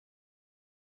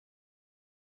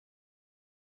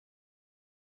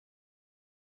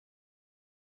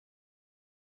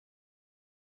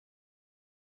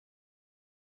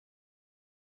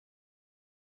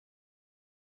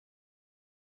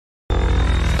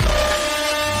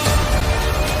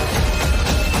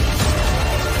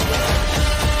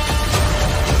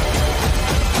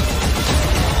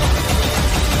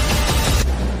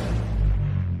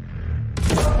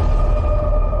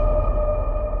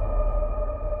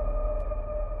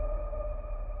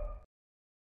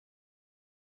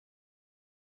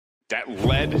that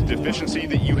lead deficiency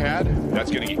that you had,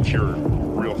 that's going to get cured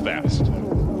real fast.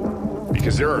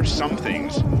 Because there are some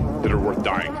things that are worth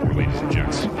dying for, ladies and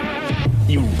gents.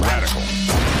 You radical.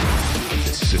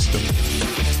 The system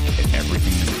and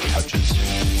everything that it touches,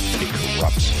 it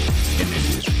corrupts and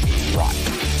it is rotten.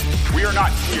 We are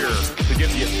not here to get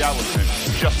the establishment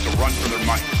just to run for their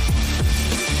money.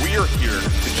 We are here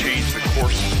to change the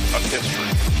course of history.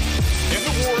 In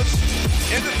the wars,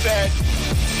 in the Fed,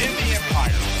 in the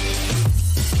empire.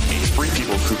 Free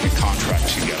people who can contract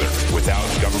together without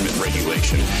government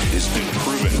regulation has been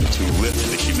proven to lift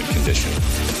the human condition.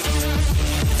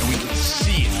 And we can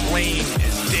see it plain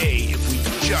as day if we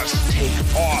just take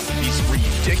off these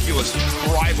ridiculous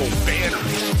tribal banners.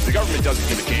 The government doesn't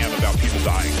give a damn about people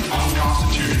dying.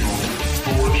 Unconstitutional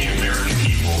for the American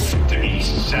people to be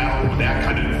saddled with that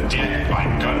kind of debt by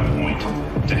gunpoint,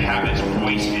 to have it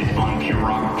wasted on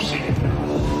bureaucracy.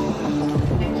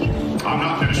 I'm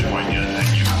not finished quite yet,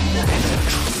 thank you.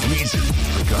 Reason.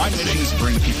 My mission is to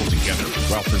bring people together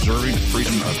while preserving the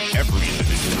freedom of every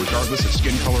individual, regardless of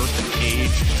skin color, age,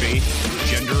 faith,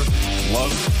 gender,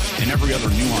 love, and every other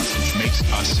nuance which makes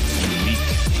us unique.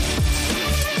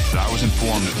 I was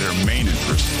informed that their main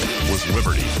interest was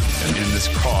liberty, and in this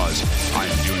cause, I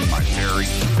am doing my very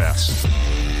best.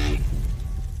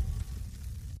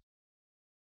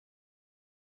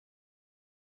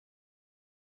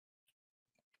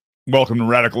 Welcome to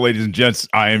Radical, ladies and gents.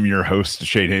 I am your host,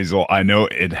 Shane Hazel. I know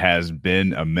it has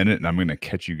been a minute, and I'm going to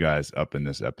catch you guys up in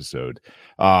this episode.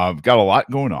 Got a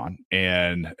lot going on,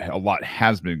 and a lot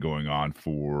has been going on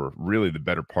for really the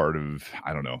better part of,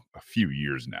 I don't know, a few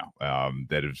years now,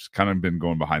 that has kind of been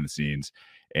going behind the scenes,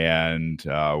 and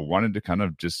wanted to kind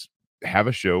of just have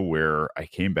a show where I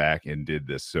came back and did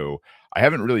this. So I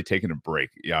haven't really taken a break.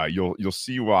 You'll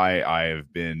see why I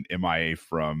have been MIA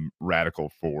from Radical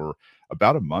for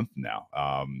about a month now.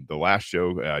 The last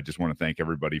show, I just want to thank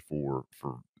everybody for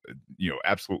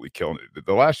absolutely killing it.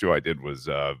 The last show I did was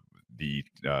the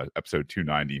episode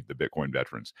 290, the Bitcoin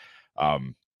Veterans.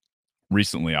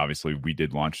 Recently, obviously, we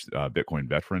did launch Bitcoin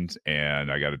Veterans,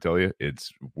 and I got to tell you,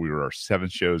 we are 7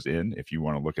 shows in. If you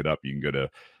want to look it up, you can go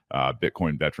to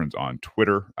Bitcoin Veterans on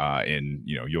Twitter, and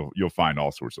you'll find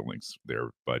all sorts of links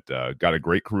there. But got a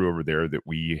great crew over there that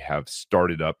we have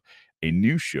started up a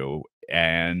new show,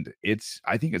 and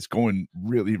I think it's going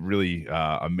really, really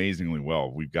amazingly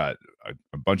well. We've got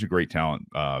a bunch of great talent,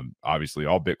 obviously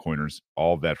all Bitcoiners,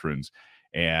 all veterans,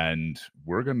 and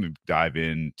we're going to dive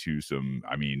into some,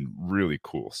 really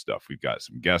cool stuff. We've got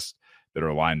some guests that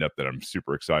are lined up that I'm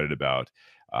super excited about,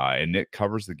 and it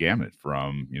covers the gamut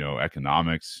from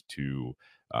economics to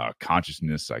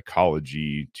consciousness,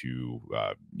 psychology to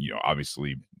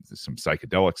obviously some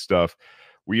psychedelic stuff.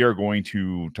 We are going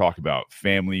to talk about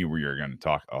family. We are going to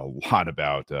talk a lot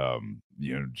about,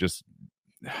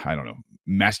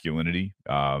 masculinity,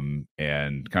 and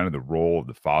kind of the role of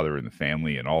the father in the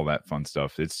family and all that fun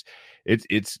stuff. It's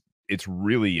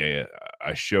really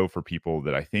a show for people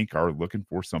that I think are looking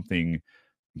for something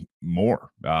more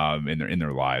in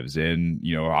their lives. And,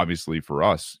 obviously for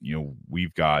us,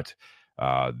 we've got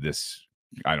this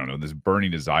burning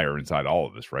desire inside all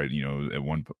of us, right?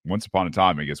 Once upon a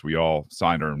time, I guess we all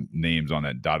signed our names on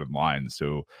that dotted line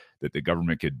so that the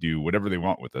government could do whatever they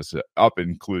want with us, up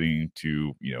including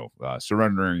to,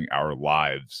 surrendering our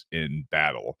lives in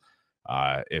battle,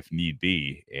 if need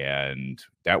be. And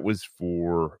that was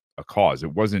for a cause.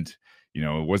 It wasn't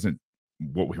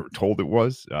what we were told it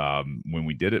was when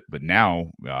we did it. But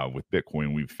now with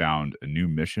Bitcoin, we've found a new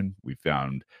mission. We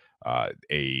found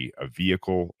a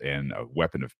vehicle and a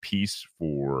weapon of peace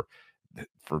for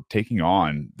taking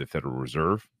on the Federal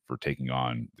Reserve, for taking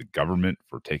on the government,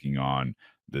 for taking on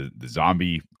the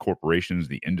zombie corporations,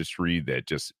 the industry that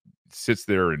just sits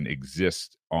there and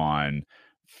exists on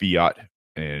fiat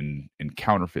and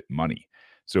counterfeit money.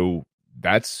 So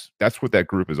that's what that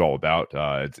group is all about.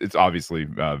 It's obviously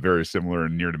very similar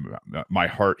and near to my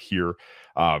heart here.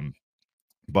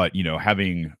 But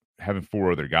having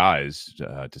 4 other guys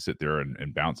to sit there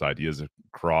and bounce ideas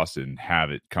across and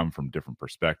have it come from different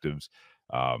perspectives,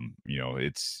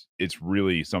 it's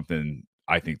really something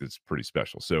I think that's pretty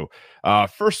special. So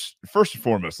first and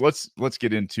foremost, let's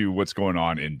get into what's going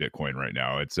on in Bitcoin right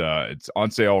now. It's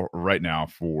on sale right now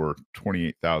for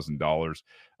 $28,000.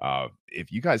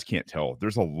 If you guys can't tell,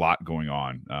 there's a lot going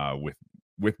on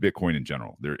with Bitcoin in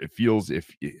general. It feels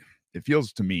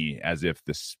to me as if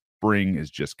the spring is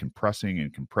just compressing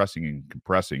and compressing and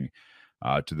compressing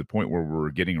to the point where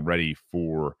we're getting ready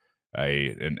for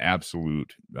an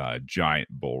absolute giant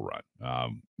bull run.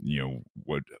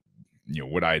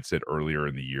 what I had said earlier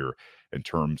in the year in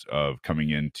terms of coming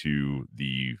into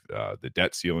the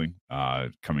debt ceiling,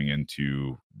 coming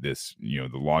into this, the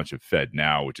launch of Fed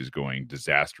Now, which is going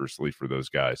disastrously for those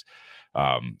guys.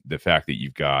 The fact that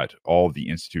you've got all the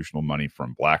institutional money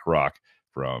from BlackRock,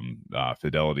 from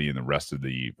Fidelity, and the rest of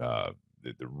the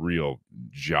real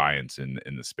giants in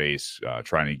the space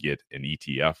trying to get an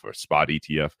ETF or spot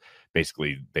ETF.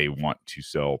 Basically, they want to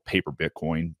sell paper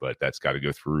Bitcoin, but that's got to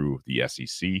go through the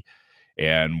SEC.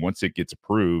 And once it gets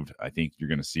approved, I think you're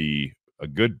going to see a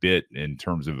good bit in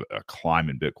terms of a climb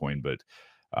in Bitcoin. But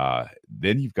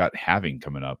then you've got halving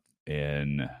coming up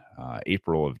in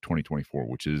April of 2024,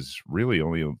 which is really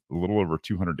only a little over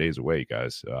 200 days away,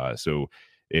 guys. So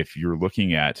if you're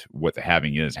looking at what the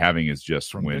halving is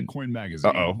just from when Bitcoin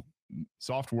Magazine,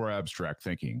 Software Abstract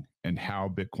Thinking and How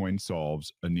Bitcoin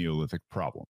Solves a Neolithic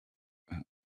Problem.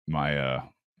 My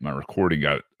recording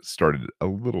got started a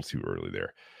little too early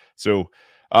there. So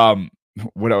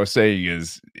what I was saying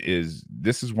is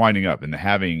this is winding up, and the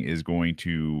halving is going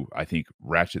to, I think,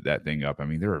 ratchet that thing up. I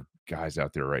mean, there are guys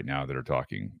out there right now that are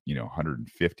talking,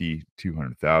 150,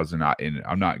 200,000. And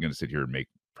I'm not going to sit here and make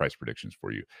price predictions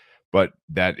for you, but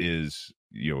that is,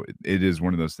 it is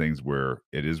one of those things where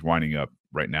it is winding up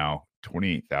right now,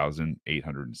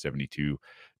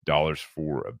 $28,872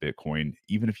 for a Bitcoin.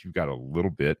 Even if you've got a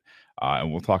little bit,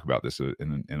 and we'll talk about this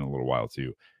in a little while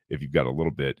too. If you've got a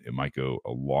little bit, it might go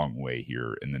a long way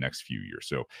here in the next few years.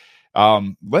 So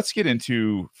let's get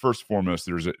into, first and foremost,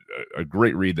 there's a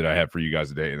great read that I have for you guys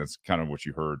today, and that's kind of what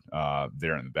you heard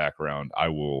there in the background. I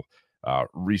will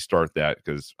restart that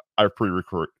because I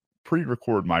pre-record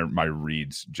my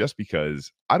reads just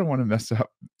because I don't want to mess up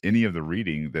any of the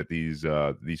reading that these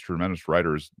tremendous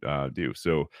writers do.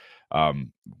 So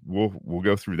we'll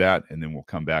go through that, and then we'll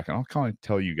come back, and I'll kind of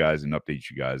tell you guys and update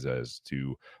you guys as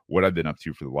to what I've been up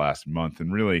to for the last month,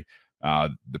 and really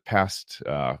the past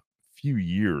few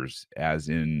years as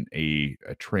in a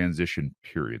transition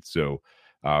period. So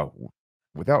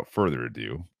without further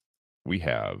ado, we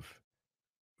have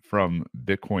from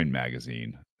Bitcoin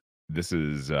Magazine. This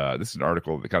is an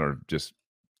article that kind of just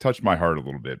touched my heart a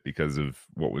little bit because of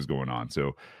what was going on.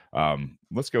 So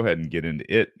let's go ahead and get into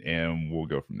it, and we'll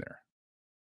go from there.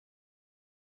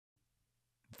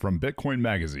 From Bitcoin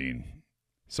Magazine,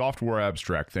 Software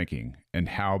Abstract Thinking and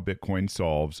How Bitcoin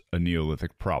Solves a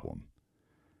Neolithic Problem.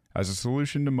 As a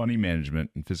solution to money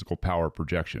management and physical power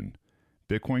projection,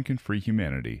 Bitcoin can free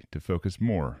humanity to focus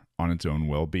more on its own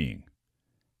well-being.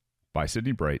 By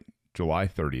Sidney Bright, July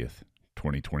 30th,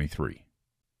 2023.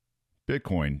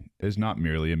 Bitcoin is not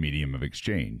merely a medium of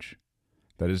exchange.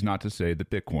 That is not to say that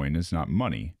Bitcoin is not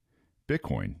money.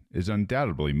 Bitcoin is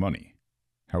undoubtedly money.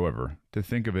 However, to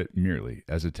think of it merely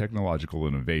as a technological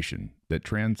innovation that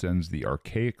transcends the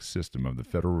archaic system of the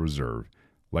Federal Reserve,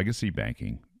 legacy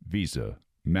banking, Visa,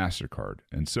 MasterCard,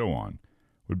 and so on,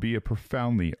 would be a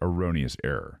profoundly erroneous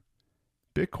error.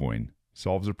 Bitcoin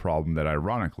solves a problem that,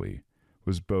 ironically,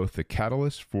 was both the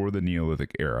catalyst for the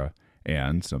Neolithic era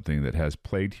and something that has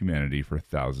plagued humanity for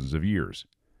thousands of years: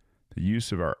 the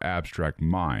use of our abstract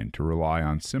mind to rely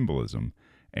on symbolism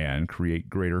and create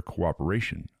greater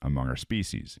cooperation among our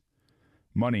species.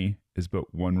 Money is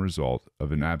but one result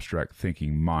of an abstract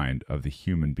thinking mind of the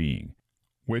human being,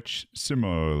 which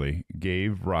similarly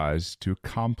gave rise to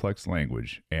complex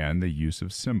language and the use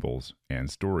of symbols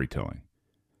and storytelling.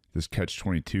 This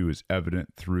catch-22 is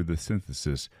evident through the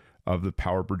synthesis of the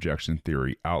power projection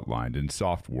theory outlined in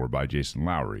Soft War by Jason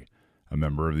Lowery, a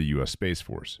member of the U.S. Space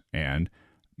Force, and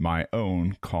my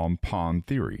own compound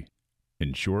theory.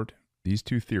 In short, these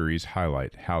two theories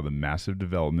highlight how the massive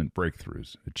development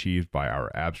breakthroughs achieved by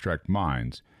our abstract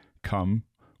minds come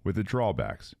with the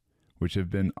drawbacks, which have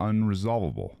been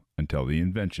unresolvable until the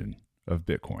invention of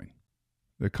Bitcoin.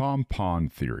 The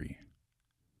compound theory.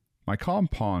 My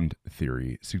compound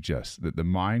theory suggests that the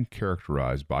mind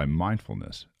characterized by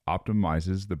mindfulness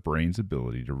optimizes the brain's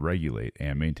ability to regulate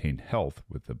and maintain health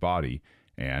with the body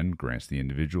and grants the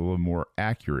individual a more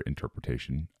accurate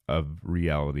interpretation of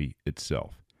reality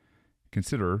itself.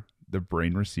 Consider the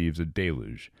brain receives a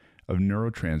deluge of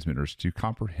neurotransmitters to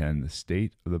comprehend the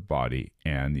state of the body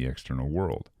and the external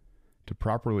world. To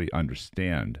properly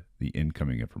understand the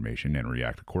incoming information and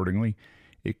react accordingly,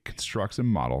 it constructs a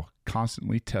model,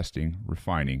 constantly testing,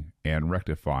 refining, and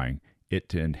rectifying it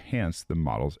to enhance the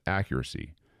model's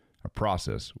accuracy, a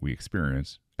process we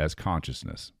experience as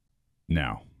consciousness.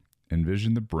 Now,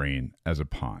 envision the brain as a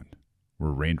pond,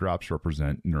 where raindrops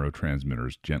represent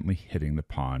neurotransmitters gently hitting the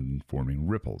pond and forming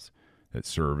ripples that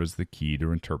serve as the key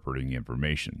to interpreting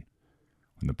information.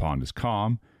 When the pond is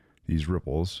calm, These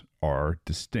ripples are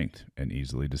distinct and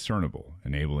easily discernible,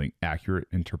 enabling accurate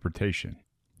interpretation.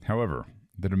 However,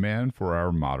 the demand for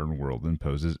our modern world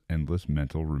imposes endless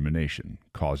mental rumination,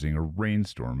 causing a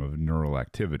rainstorm of neural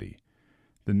activity.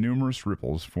 The numerous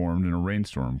ripples formed in a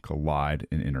rainstorm collide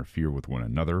and interfere with one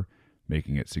another,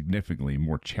 making it significantly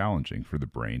more challenging for the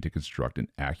brain to construct an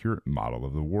accurate model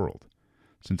of the world,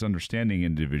 since understanding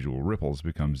individual ripples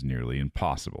becomes nearly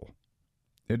impossible.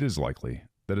 It is likely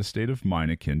that a state of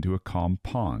mind akin to a calm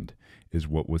pond is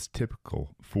what was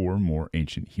typical for more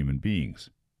ancient human beings,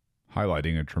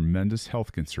 highlighting a tremendous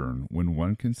health concern when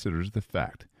one considers the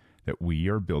fact that we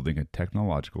are building a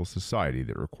technological society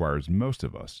that requires most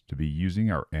of us to be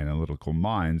using our analytical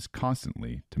minds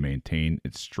constantly to maintain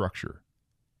its structure.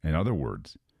 In other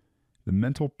words, the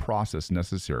mental process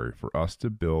necessary for us to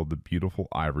build the beautiful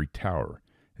ivory tower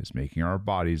is making our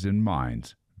bodies and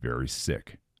minds very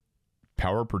sick.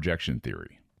 Power projection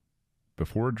theory.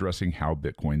 Before addressing how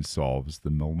Bitcoin solves the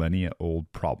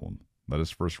millennia-old problem, let us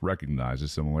first recognize a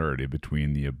similarity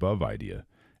between the above idea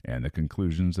and the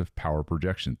conclusions of power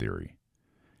projection theory.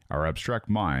 Our abstract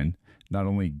mind not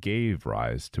only gave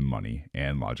rise to money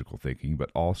and logical thinking,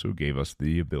 but also gave us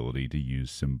the ability to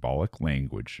use symbolic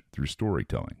language through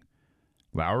storytelling.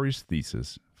 Lowry's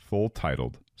thesis,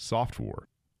 full-titled Soft War,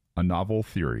 a novel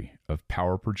theory of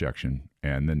power projection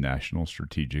and the national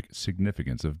strategic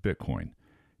significance of Bitcoin,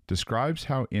 describes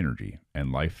how energy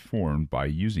and life formed by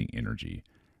using energy,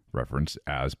 referenced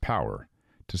as power,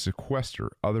 to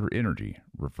sequester other energy,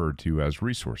 referred to as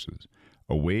resources,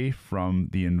 away from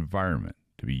the environment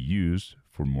to be used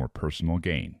for more personal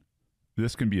gain.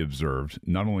 This can be observed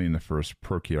not only in the first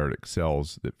prokaryotic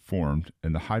cells that formed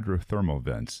in the hydrothermal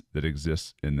vents that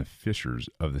exist in the fissures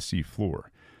of the sea floor,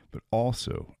 but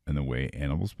also in the way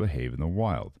animals behave in the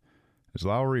wild. As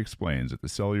Lowry explains, at the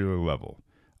cellular level,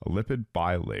 a lipid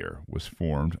bilayer was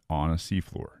formed on a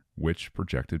seafloor, which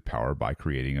projected power by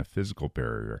creating a physical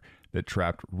barrier that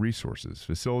trapped resources,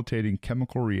 facilitating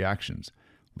chemical reactions,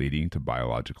 leading to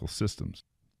biological systems.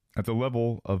 At the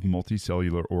level of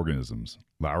multicellular organisms,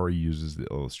 Lowry uses the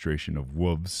illustration of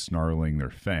wolves snarling their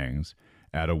fangs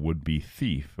at a would-be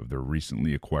thief of their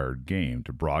recently acquired game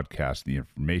to broadcast the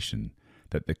information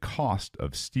that the cost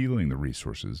of stealing the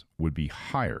resources would be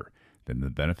higher than the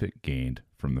benefit gained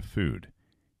from the food.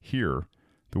 Here,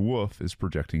 the wolf is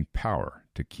projecting power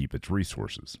to keep its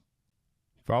resources.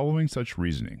 Following such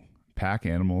reasoning, pack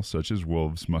animals such as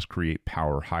wolves must create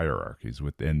power hierarchies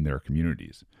within their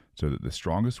communities so that the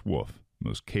strongest wolf,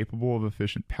 most capable of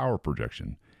efficient power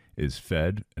projection, is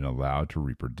fed and allowed to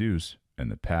reproduce, and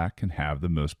the pack can have the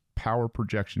most power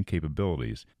projection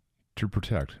capabilities to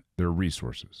protect their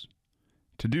resources.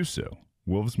 To do so,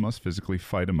 wolves must physically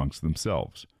fight amongst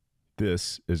themselves.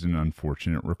 This is an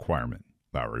unfortunate requirement,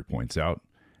 Lowry points out,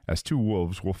 as two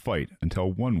wolves will fight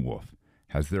until one wolf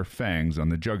has their fangs on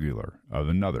the jugular of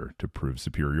another to prove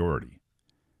superiority.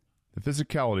 The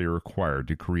physicality required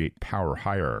to create power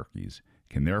hierarchies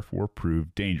can therefore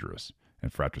prove dangerous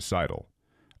and fratricidal.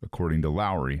 According to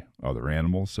Lowry, other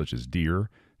animals such as deer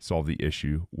solve the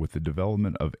issue with the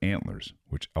development of antlers,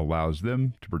 which allows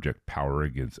them to project power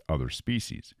against other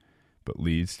species, but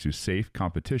leads to safe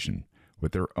competition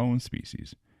with their own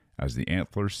species, as the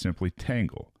antlers simply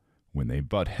tangle when they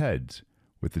butt heads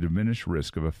with the diminished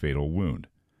risk of a fatal wound.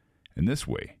 In this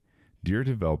way, deer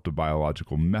developed a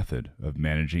biological method of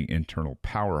managing internal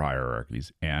power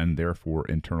hierarchies and therefore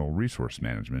internal resource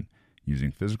management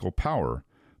using physical power,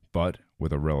 but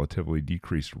with a relatively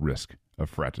decreased risk of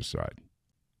fratricide.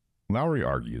 Lowry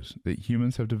argues that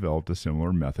humans have developed a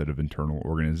similar method of internal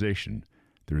organization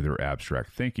through their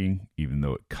abstract thinking, even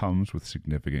though it comes with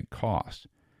significant cost.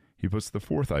 He puts the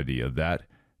fourth idea that,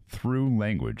 through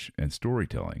language and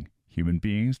storytelling, human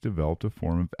beings developed a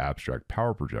form of abstract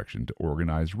power projection to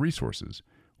organize resources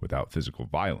without physical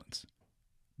violence.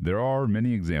 There are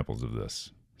many examples of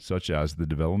this, such as the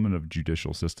development of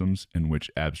judicial systems in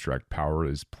which abstract power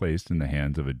is placed in the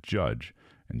hands of a judge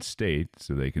and state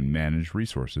so they can manage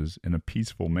resources in a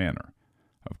peaceful manner.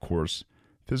 Of course,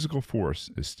 physical force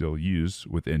is still used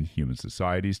within human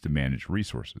societies to manage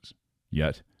resources.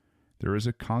 Yet, there is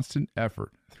a constant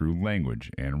effort through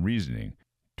language and reasoning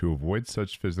to avoid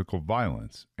such physical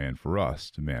violence and for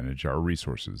us to manage our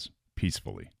resources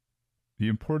peacefully. The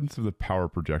importance of the power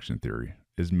projection theory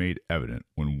is made evident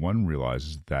when one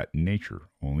realizes that nature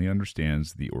only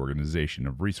understands the organization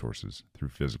of resources through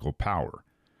physical power.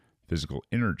 Physical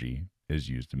energy is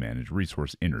used to manage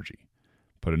resource energy.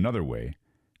 Put another way,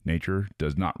 nature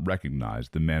does not recognize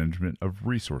the management of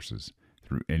resources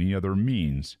through any other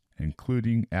means,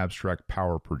 including abstract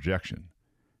power projection.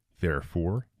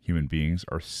 Therefore, human beings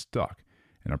are stuck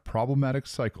in a problematic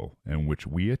cycle in which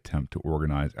we attempt to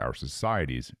organize our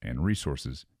societies and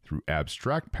resources through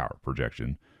abstract power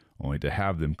projection, only to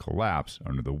have them collapse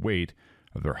under the weight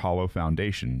of their hollow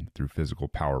foundation through physical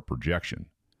power projection.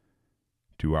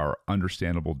 To our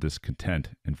understandable discontent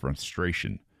and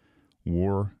frustration,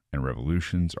 war and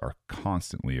revolutions are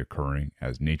constantly occurring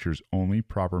as nature's only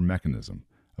proper mechanism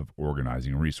of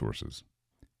organizing resources.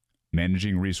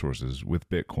 Managing resources with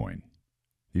Bitcoin.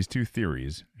 These two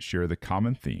theories share the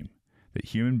common theme that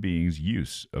human beings'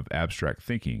 use of abstract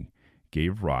thinking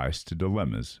gave rise to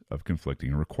dilemmas of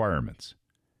conflicting requirements.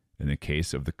 In the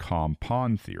case of the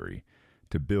compound theory,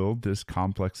 to build this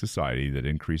complex society that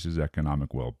increases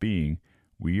economic well-being,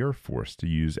 we are forced to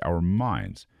use our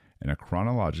minds in a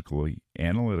chronologically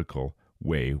analytical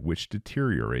way which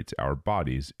deteriorates our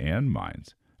bodies and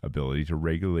minds' ability to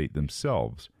regulate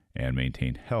themselves and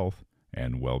maintain health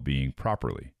and well-being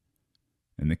properly.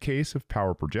 In the case of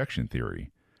power projection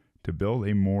theory, to build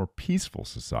a more peaceful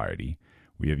society,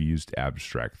 we have used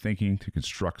abstract thinking to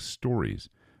construct stories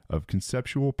of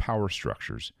conceptual power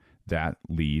structures that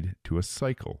lead to a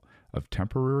cycle of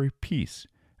temporary peace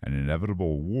and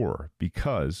inevitable war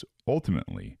because,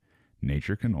 ultimately,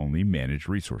 nature can only manage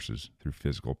resources through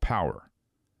physical power.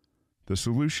 The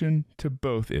solution to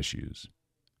both issues: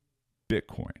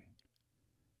 Bitcoin.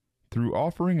 Through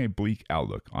offering a bleak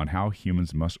outlook on how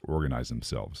humans must organize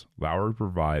themselves, Lowery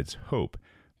provides hope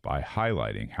by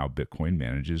highlighting how Bitcoin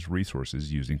manages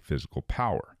resources using physical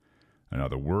power. In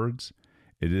other words,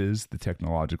 it is the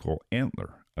technological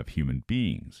antler of human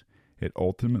beings. It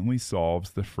ultimately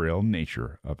solves the frail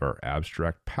nature of our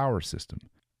abstract power system,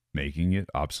 making it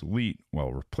obsolete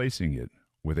while replacing it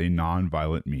with a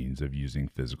non-violent means of using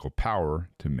physical power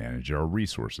to manage our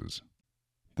resources.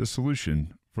 The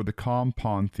solution for the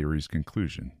compound theory's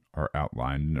conclusion are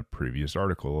outlined in a previous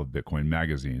article of Bitcoin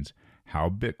Magazine's How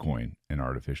Bitcoin and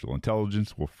Artificial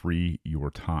Intelligence Will Free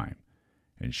Your Time.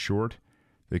 In short,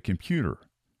 the computer,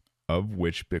 of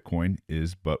which Bitcoin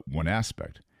is but one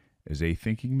aspect, is a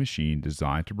thinking machine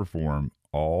designed to perform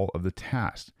all of the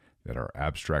tasks that our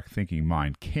abstract thinking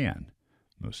mind can.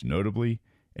 Most notably,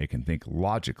 it can think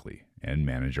logically and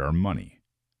manage our money.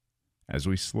 As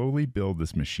we slowly build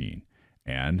this machine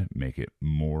and make it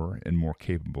more and more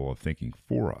capable of thinking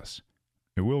for us,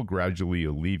 it will gradually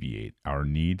alleviate our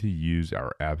need to use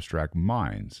our abstract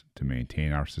minds to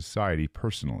maintain our society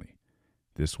personally.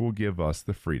 This will give us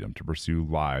the freedom to pursue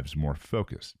lives more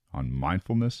focused on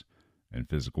mindfulness and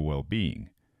physical well-being.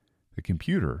 The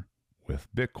computer, with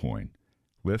Bitcoin,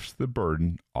 lifts the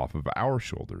burden off of our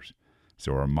shoulders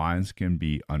so our minds can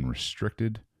be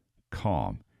unrestricted,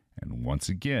 calm, and once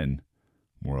again,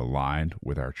 more aligned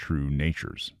with our true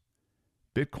natures.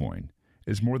 Bitcoin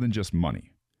is more than just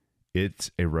money.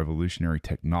 It's a revolutionary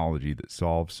technology that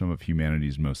solves some of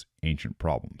humanity's most ancient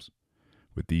problems.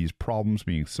 With these problems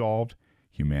being solved,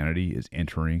 humanity is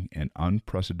entering an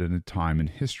unprecedented time in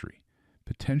history,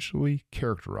 potentially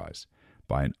characterized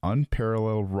by an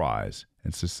unparalleled rise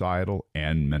in societal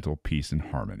and mental peace and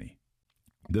harmony.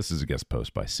 This is a guest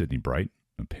post by Sidney Bright.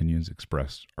 Opinions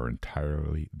expressed are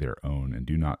entirely their own and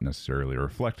do not necessarily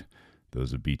reflect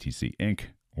those of BTC Inc.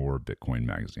 or Bitcoin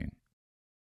Magazine.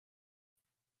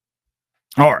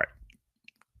 All right.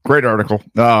 Great article.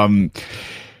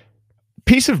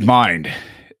 Peace of mind.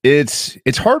 It's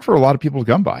hard for a lot of people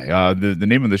to come by. The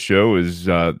name of the show is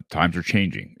Times Are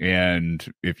Changing. And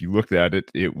if you looked at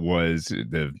it, it was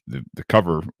the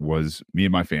cover was me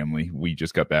and my family. We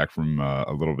just got back from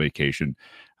a little vacation.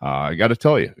 I got to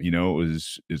tell you,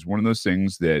 it is one of those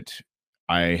things that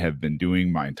I have been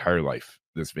doing my entire life,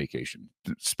 this vacation,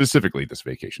 specifically this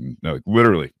vacation. No,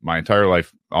 literally my entire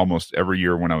life, almost every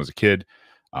year when I was a kid.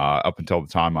 Up until the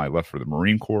time I left for the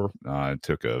Marine Corps.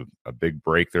 Took a big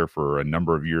break there for a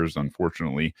number of years,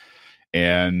 unfortunately,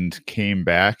 and came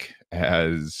back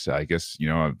as, I guess,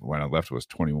 when I left was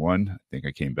 21. I think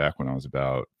I came back when I was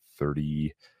about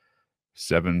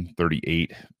 37,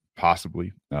 38,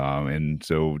 possibly. And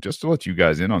so just to let you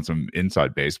guys in on some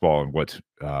inside baseball and what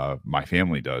my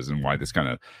family does and why this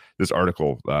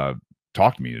article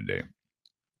talked to me today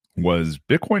was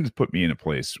Bitcoin has put me in a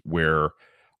place where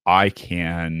I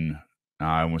can,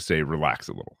 I want to say, relax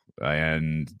a little.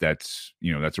 And that's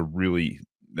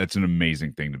an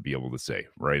amazing thing to be able to say,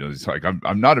 right? It's like,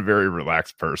 I'm not a very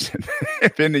relaxed person.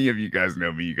 If any of you guys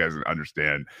know me, you guys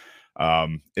understand.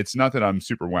 It's not that I'm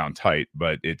super wound tight,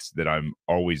 but it's that I'm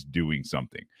always doing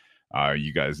something.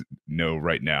 You guys know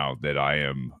right now that I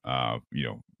am,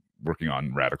 working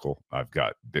on Radical. I've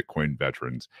got Bitcoin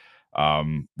veterans.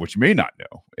 Which you may not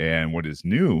know. And what is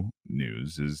new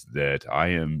news is that I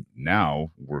am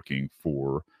now working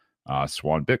for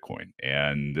Swan Bitcoin.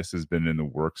 And this has been in the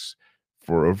works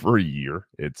for over a year.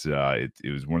 It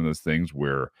was one of those things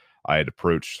where I had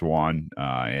approached Swan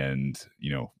and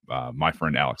my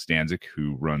friend Alex Danzik,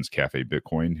 who runs Cafe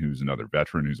Bitcoin, who's another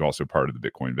veteran, who's also part of the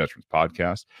Bitcoin Veterans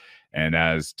podcast. And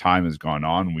as time has gone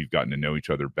on, we've gotten to know each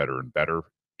other better and better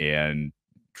and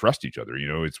trust each other.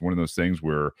 It's one of those things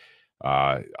where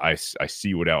I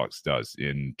see what Alex does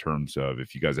in terms of,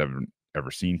 if you guys haven't ever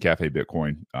seen Cafe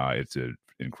Bitcoin, it's an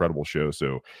incredible show.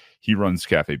 So he runs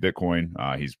Cafe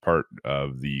Bitcoin. He's part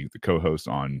of the co-host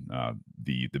on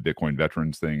the Bitcoin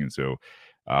Veterans thing. And so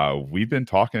we've been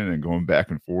talking and going back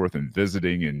and forth and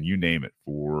visiting and you name it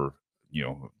for,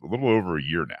 a little over a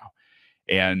year now.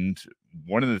 And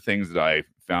one of the things that I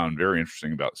found very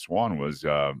interesting about Swan was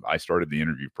I started the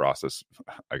interview process,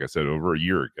 like I said, over a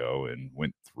year ago, and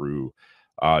went through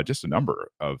just a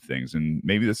number of things. And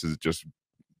maybe this is just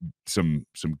some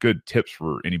good tips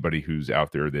for anybody who's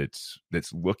out there that's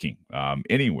looking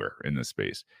anywhere in this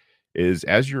space. Is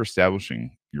as you're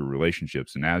establishing your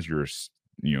relationships and as you're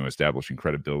establishing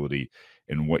credibility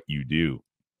in what you do,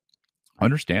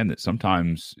 understand that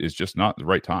sometimes it's just not the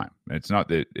right time. It's not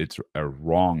that it's a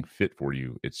wrong fit for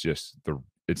you. It's just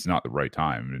it's not the right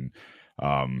time.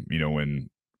 And when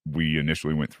we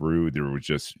initially went through, it was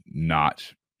just not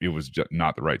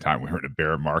the right time. We were in a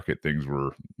bear market. Things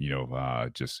were,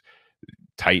 just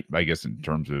tight, I guess, in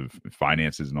terms of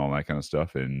finances and all that kind of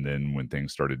stuff. And then when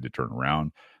things started to turn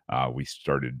around, we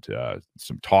started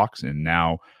some talks, and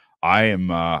now I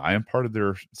am part of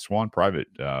their Swan Private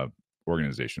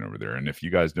organization over there. And if you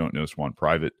guys don't know Swan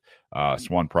Private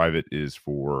is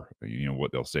for,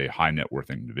 what they'll say, high net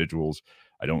worth individuals.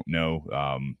 I don't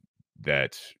know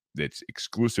that's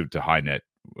exclusive to high net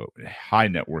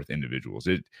worth individuals.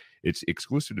 It's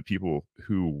exclusive to people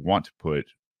who want to put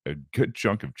a good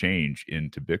chunk of change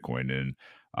into Bitcoin,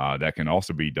 and that can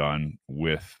also be done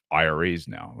with IRAs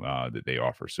now that they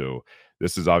offer. So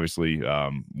this is obviously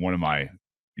one of my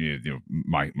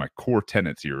my core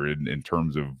tenets here in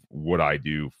terms of what I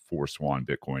do for Swan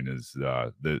Bitcoin is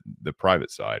the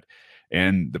private side.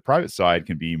 And the private side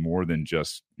can be more than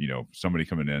just, somebody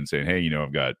coming in and saying, hey,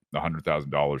 I've got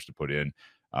 $100,000 to put in,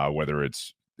 whether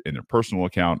it's in their personal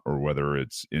account or whether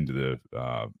it's into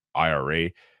the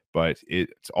IRA. But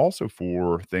it's also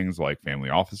for things like family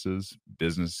offices,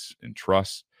 business, and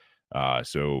trust.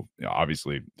 So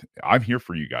obviously I'm here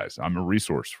for you guys. I'm a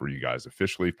resource for you guys,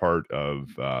 officially part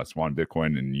of Swan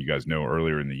Bitcoin. And you guys know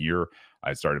earlier in the year,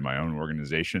 I started my own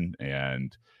organization,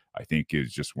 and I think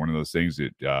it's just one of those things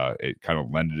that it kind of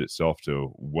lended itself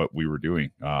to what we were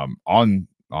doing on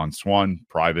Swan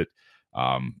Private.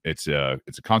 It's a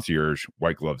concierge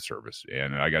white glove service.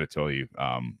 And I got to tell you,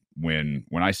 when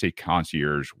I say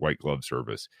concierge white glove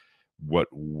service, what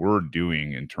we're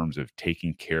doing in terms of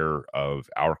taking care of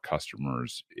our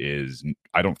customers is,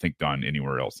 I don't think, done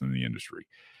anywhere else in the industry.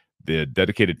 The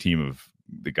dedicated team of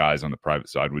the guys on the private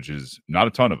side, which is not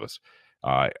a ton of us,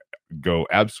 go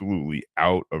absolutely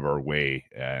out of our way.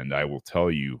 And I will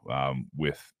tell you,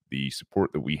 with the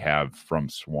support that we have from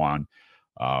Swan,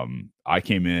 I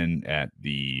came in at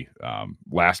the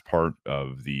last part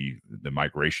of the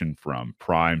migration from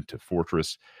Prime to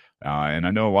Fortress. And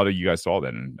I know a lot of you guys saw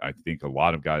that, and I think a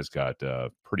lot of guys got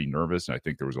pretty nervous, and I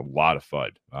think there was a lot of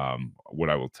FUD. What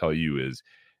I will tell you is,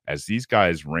 as these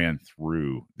guys ran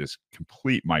through this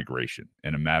complete migration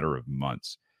in a matter of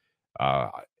months,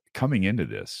 coming into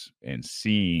this and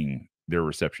seeing their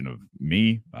reception of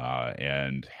me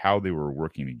and how they were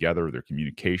working together, their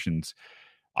communications,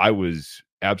 I was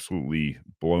absolutely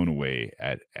blown away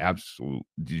at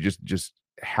just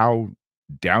how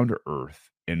down to earth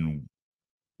and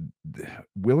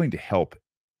willing to help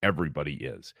everybody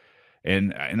is.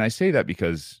 And I say that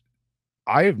because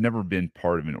I have never been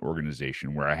part of an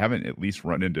organization where I haven't at least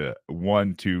run into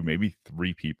 1, 2, maybe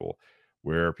 3 people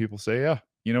where people say, yeah,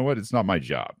 you know what, it's not my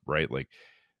job, right? Like,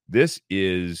 this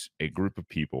is a group of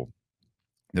people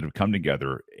that have come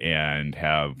together and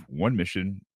have one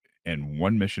mission and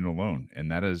one mission alone,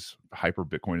 and that is hyper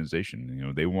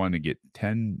Bitcoinization. They want to get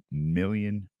 10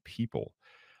 million people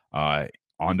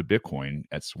onto Bitcoin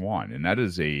at Swan, and that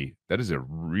is a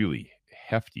really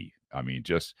hefty,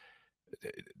 just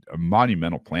a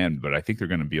monumental plan. But I think they're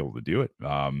going to be able to do it.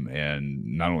 And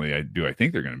not only do I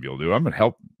think they're going to be able to do it, I'm going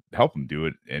to help them do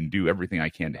it and do everything I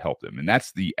can to help them. And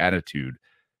that's the attitude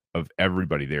of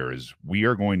everybody there, is we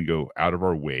are going to go out of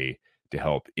our way to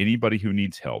help anybody who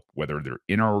needs help, whether they're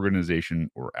in our organization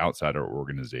or outside our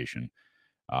organization,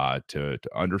 to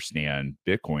understand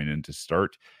Bitcoin and to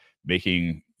start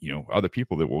making, other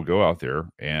people that will go out there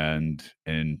and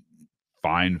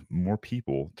find more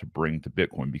people to bring to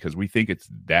Bitcoin because we think it's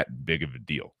that big of a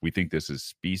deal. We think this is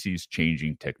species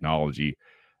changing technology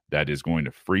that is going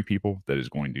to free people, that is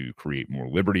going to create more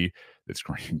liberty, that's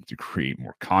going to create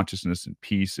more consciousness and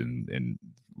peace and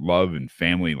love and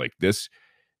family. Like this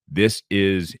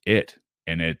is it.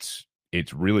 And it's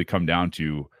really come down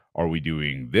to, are we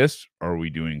doing this or are we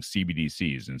doing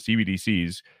CBDCs? And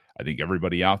CBDCs, I think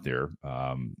everybody out there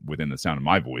within the sound of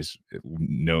my voice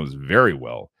knows very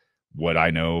well what I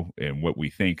know and what we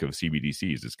think of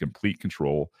CBDCs. Is complete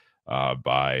control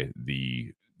by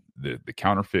the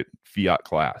counterfeit fiat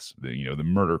class, the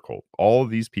murder cult, all of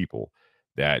these people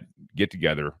that get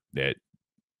together that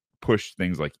push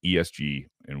things like ESG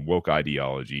and woke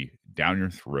ideology down your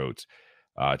throats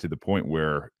to the point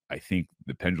where I think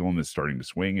the pendulum is starting to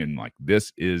swing, and like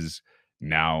this is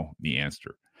now the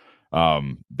answer.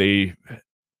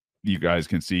 You guys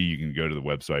can see, you can go to the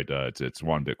website, it's at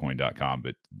swanbitcoin.com,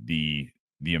 but the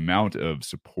amount of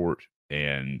support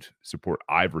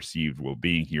I've received while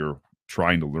being here,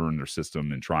 trying to learn their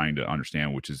system and trying to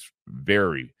understand, which is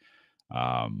very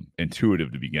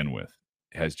intuitive to begin with,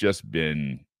 has just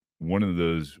been one of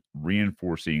those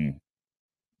reinforcing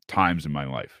times in my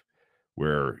life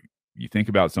where you think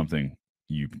about something,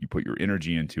 you put your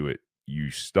energy into it, you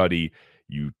study,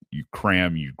 you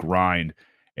cram, you grind,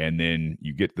 and then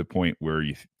you get to the point where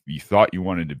you thought you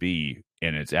wanted to be,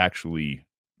 and it's actually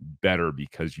better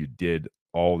because you did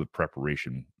all the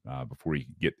preparation before you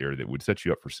could get there that would set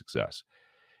you up for success.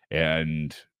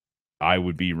 And I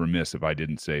would be remiss if I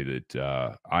didn't say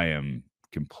that I am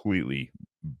completely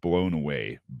blown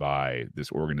away by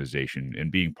this organization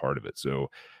and being part of it. So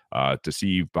to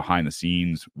see behind the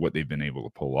scenes what they've been able to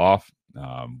pull off,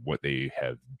 what they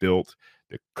have built,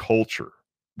 the culture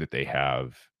that they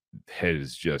have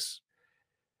has just,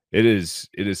 it is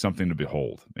something to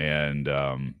behold. And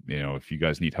if you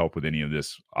guys need help with any of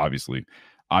this, obviously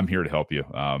I'm here to help you.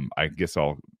 I guess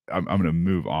I'm going to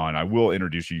move on. I will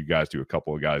introduce you guys to a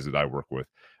couple of guys that I work with.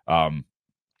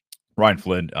 Ryan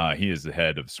Flynn, he is the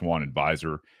head of Swan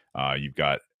Advisor. You've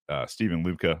got Stephen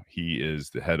Luca. He is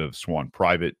the head of Swan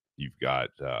Private. You've got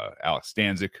Alex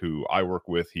Stanzik, who I work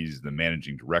with. He's the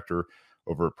managing director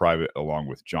over at Private, along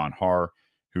with John Haar,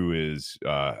 who is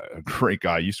a great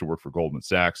guy. Used to work for Goldman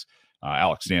Sachs.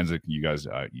 Alex Stanzik, you guys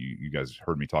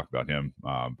heard me talk about him,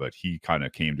 but he kind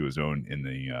of came to his own in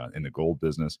the gold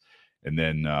business. And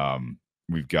then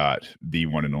we've got the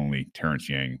one and only Terrence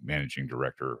Yang, managing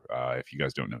director. If you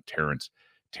guys don't know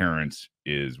Terrence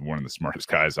is one of the smartest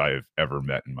guys I have ever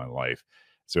met in my life.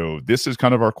 So this is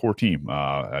kind of our core team.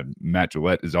 Matt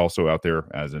Gillette is also out there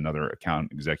as another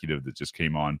account executive that just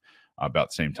came on about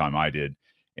the same time I did,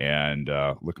 and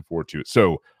looking forward to it.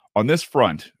 So on this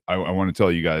front, I want to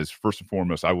tell you guys, first and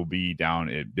foremost, I will be down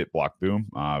at BitBlock Boom.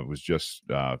 I was just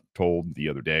told the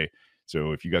other day.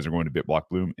 So if you guys are going to BitBlock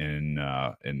Boom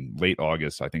in late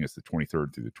August, I think it's the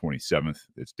 23rd through the 27th.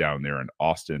 It's down there in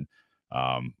Austin.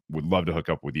 Would love to hook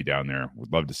up with you down there.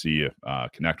 Would love to see you,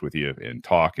 connect with you, and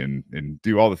talk and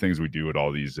do all the things we do at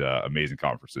all these amazing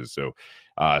conferences. So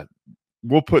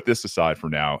we'll put this aside for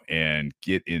now and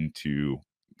get into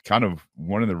kind of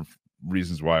one of the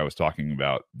reasons why I was talking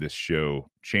about this show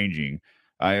changing.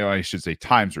 I should say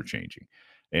times are changing,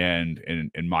 and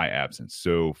in my absence.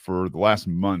 So for the last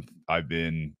month, I've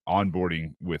been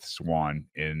onboarding with Swan,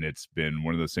 and it's been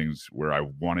one of those things where I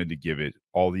wanted to give it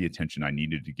all the attention I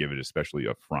needed to give it, especially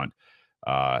up front.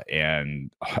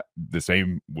 And the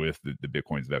same with the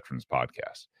Bitcoin's Veterans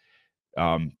podcast.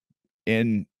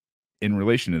 In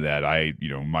relation to that,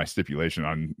 my stipulation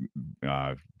on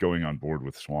going on board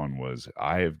with Swan was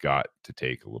I have got to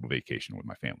take a little vacation with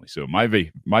my family. So my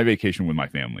vacation with my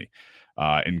family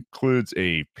includes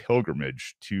a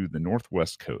pilgrimage to the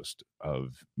northwest coast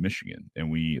of Michigan.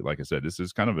 And like I said, this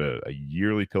is kind of a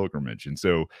yearly pilgrimage. And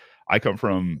so I come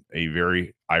from a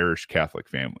very Irish Catholic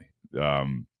family.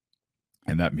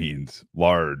 And that means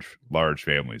large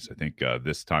families. I think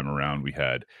this time around we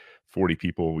had 40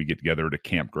 people. We get together at a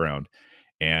campground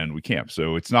and we camp.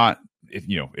 So it's not,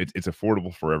 it's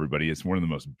affordable for everybody. It's one of the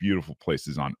most beautiful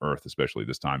places on earth, especially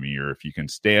this time of year. If you can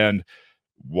stand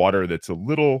water that's a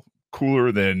little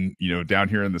cooler than, down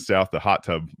here in the South, the hot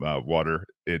tub water,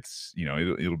 it's,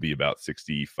 it'll be about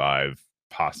 65,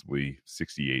 possibly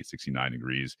 68, 69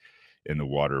 degrees in the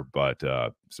water. But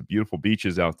some beautiful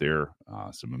beaches out there,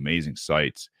 some amazing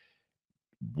sights,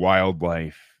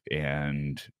 wildlife,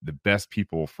 and the best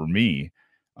people for me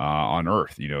on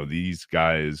earth. These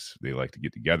guys, they like to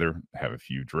get together, have a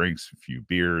few drinks, a few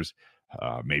beers,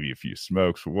 maybe a few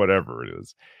smokes, whatever it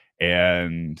is.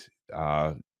 And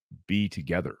be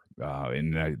together.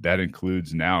 And that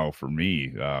includes now for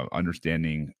me,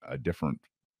 understanding a different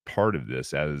part of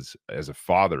this as a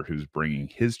father who's bringing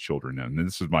his children in. And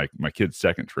this is my kid's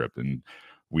second trip. And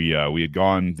we had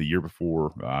gone the year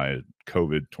before,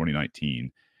 COVID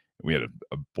 2019. We had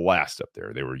a blast up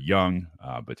there. They were young,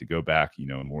 but to go back,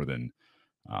 more than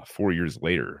 4 years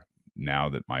later, now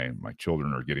that my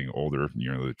children are getting older,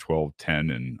 they're 12, 10,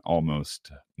 and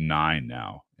almost 9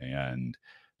 now, and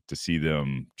to see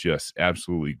them just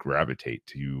absolutely gravitate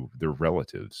to their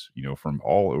relatives, from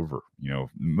all over,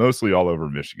 mostly all over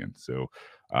Michigan. So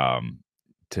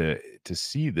to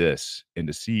see this and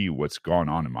to see what's gone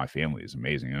on in my family is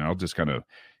amazing. And I'll just kind of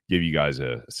give you guys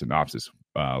a synopsis.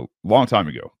 Long time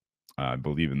ago, I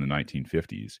believe in the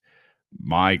 1950s,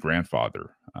 my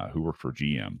grandfather, who worked for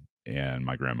GM, and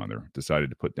my grandmother decided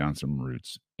to put down some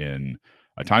roots in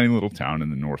a tiny little town in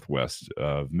the northwest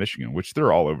of Michigan, which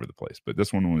they're all over the place, but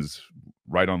this one was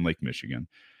right on Lake Michigan.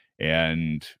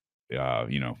 And,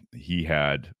 he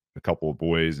had a couple of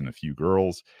boys and a few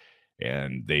girls,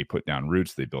 and they put down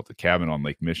roots. They built a cabin on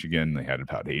Lake Michigan. They had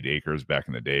about 8 acres back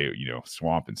in the day,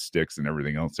 swamp and sticks and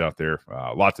everything else out there.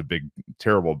 Lots of big,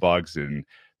 terrible bugs. And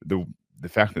the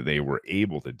fact that they were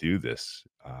able to do this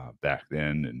back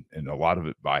then, and a lot of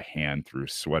it by hand through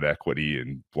sweat equity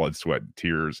and blood, sweat, and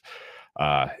tears,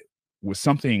 was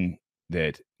something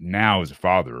that now as a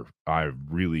father, I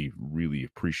really, really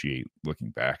appreciate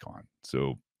looking back on.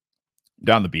 So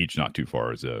down the beach, not too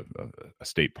far, is a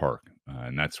state park.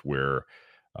 And that's where,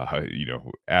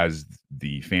 as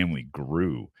the family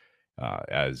grew,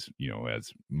 as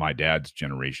my dad's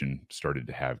generation started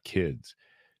to have kids,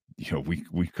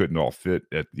 we couldn't all fit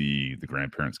at the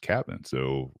grandparents' cabin.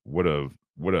 So what a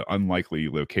unlikely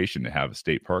location to have a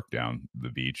state park down the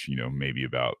beach, maybe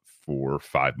about 4 or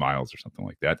 5 miles or something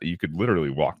like that you could literally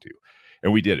walk to.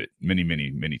 And we did it many, many,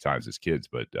 many times as kids,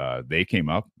 but they came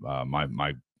up,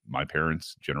 my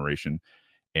parents' generation,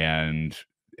 and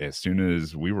as soon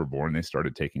as we were born, they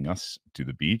started taking us to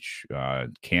the beach,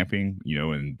 camping,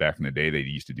 and back in the day, they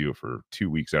used to do it for 2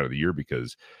 weeks out of the year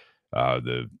because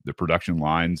the production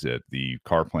lines at the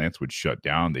car plants would shut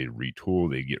down. They'd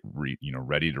retool. They get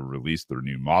ready to release their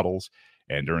new models.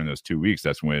 And during those 2 weeks,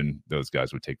 that's when those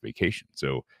guys would take vacation.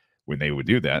 So when they would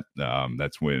do that,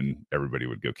 that's when everybody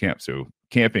would go camp. So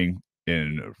camping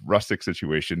in a rustic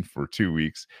situation for 2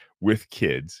 weeks with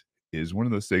kids is one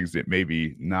of those things that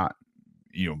maybe not,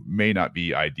 may not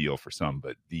be ideal for some,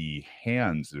 but the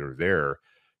hands that are there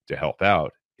to help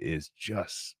out is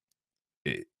just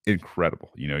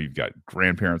incredible. You've got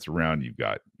grandparents around, you've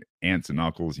got aunts and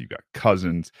uncles, you've got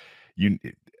cousins,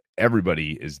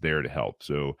 everybody is there to help.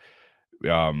 So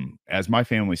as my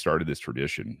family started this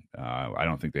tradition, I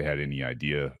don't think they had any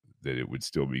idea that it would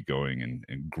still be going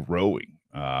and growing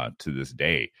to this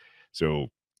day. So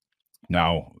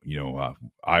now,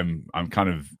 I'm kind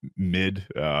of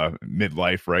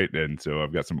midlife, right? And so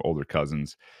I've got some older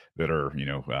cousins that are,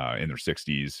 in their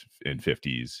 60s and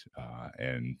 50s,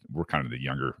 and we're kind of the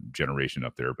younger generation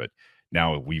up there. But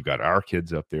now we've got our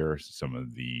kids up there. Some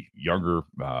of the younger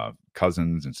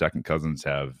cousins and second cousins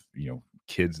have,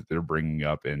 kids that they're bringing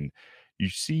up, and you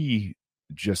see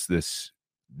just this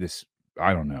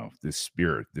I don't know, this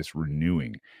spirit, this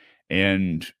renewing.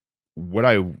 And what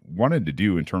I wanted to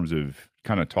do in terms of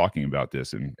kind of talking about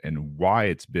this and why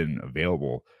it's been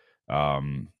available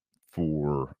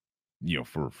for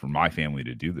my family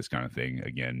to do this kind of thing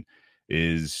again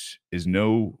is in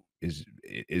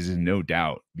no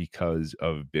doubt because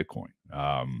of Bitcoin.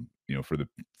 For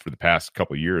the past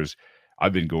couple of years,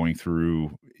 I've been going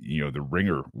through, the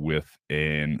ringer with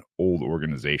an old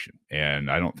organization,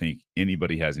 and I don't think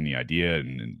anybody has any idea.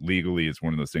 And legally, it's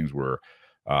one of those things where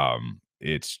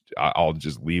I'll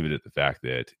just leave it at the fact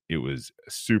that it was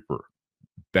a super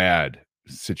bad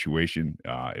situation.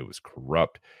 It was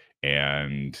corrupt,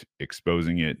 and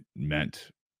exposing it meant,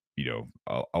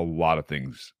 a lot of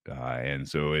things. And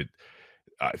so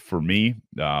for me,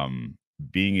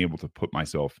 being able to put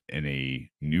myself in a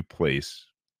new place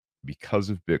because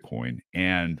of Bitcoin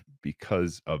and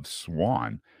because of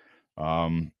Swan,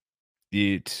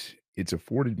 it's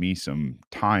afforded me some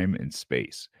time and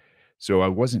space. So I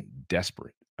wasn't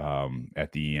desperate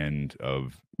at the end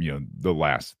of the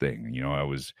last thing. I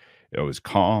was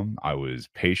calm. I was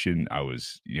patient. I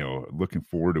was looking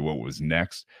forward to what was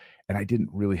next, and I didn't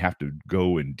really have to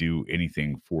go and do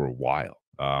anything for a while.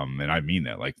 And I mean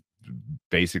that, like,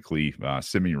 basically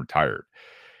semi-retired.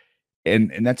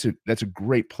 And that's a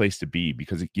great place to be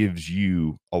because it gives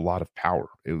you a lot of power.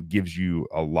 It gives you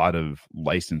a lot of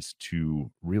license to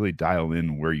really dial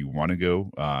in where you want to go,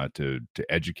 to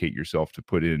educate yourself, to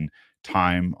put in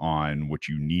time on what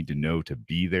you need to know to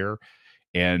be there.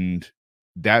 And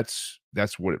that's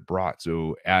what it brought.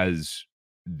 So as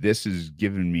this has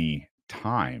given me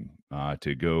time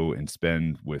to go and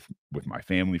spend with my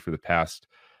family for the past,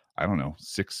 I don't know,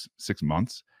 six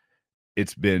months,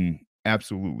 it's been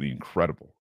absolutely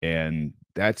incredible. And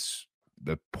that's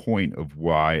the point of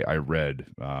why I read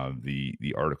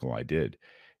the article I did,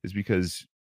 is because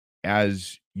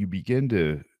as you begin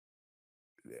to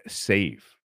save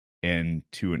and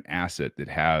to an asset that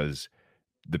has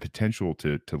the potential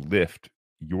to lift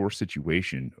your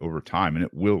situation over time, and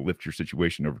it will lift your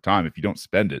situation over time if you don't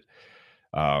spend it.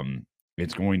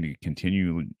 It's going to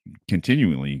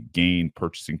continually gain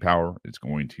purchasing power. It's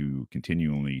going to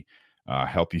continually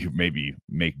help you maybe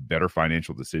make better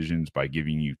financial decisions by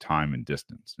giving you time and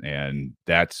distance. And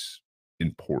that's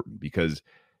important, because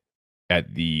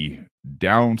at the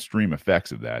downstream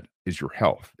effects of that is your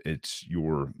health. It's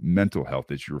your mental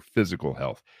health. It's your physical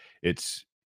health. It's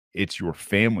your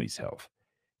family's health.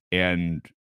 And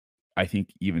I think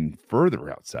even further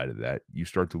outside of that, you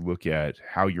start to look at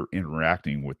how you're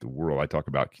interacting with the world. I talk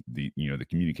about the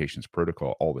communications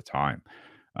protocol all the time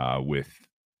with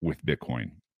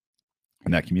Bitcoin.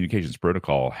 And that communications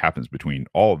protocol happens between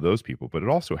all of those people, but it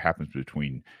also happens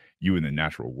between you and the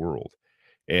natural world.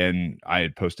 And I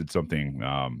had posted something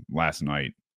last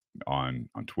night on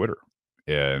Twitter,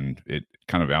 and it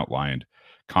kind of outlined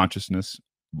consciousness,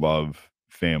 love,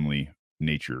 family,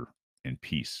 nature, and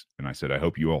peace. And I said, I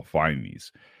hope you all find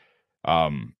these,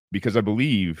 because I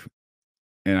believe,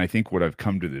 and I think what I've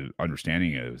come to the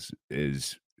understanding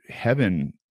is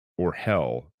heaven or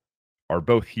hell are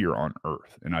both here on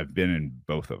earth, and I've been in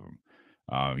both of them.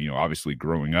 Obviously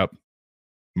growing up,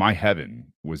 my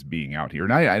heaven was being out here,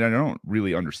 and I don't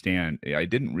really understand. I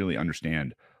didn't really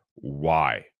understand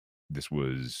why this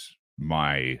was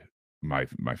my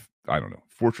I don't know,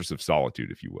 fortress of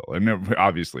solitude, if you will. And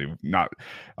obviously not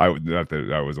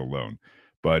that I was alone,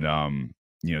 but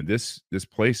this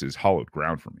place is hallowed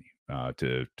ground for me.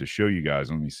 To show you guys,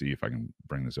 let me see if I can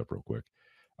bring this up real quick.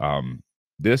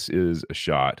 This is a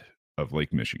shot of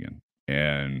Lake Michigan,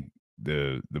 and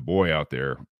the boy out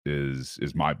there is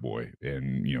my boy,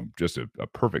 and just a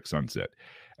perfect sunset.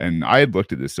 And I had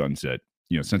looked at this sunset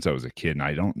since I was a kid, and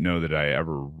I don't know that I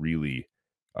ever really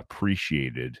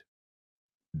appreciated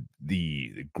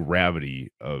the gravity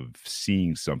of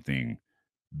seeing something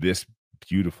this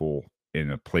beautiful in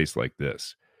a place like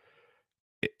this.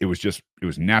 It was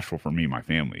natural for me and my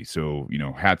family. So,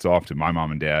 hats off to my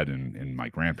mom and dad and my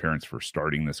grandparents for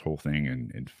starting this whole thing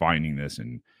and finding this,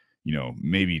 and,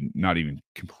 maybe not even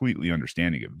completely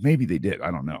understanding it. Maybe they did.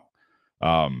 I don't know.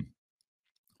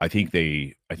 I think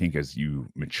as you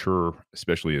mature,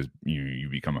 especially as you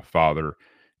become a father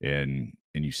and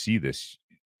you see this,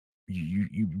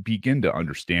 you begin to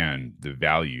understand the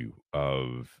value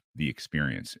of the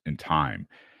experience and time.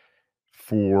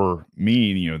 For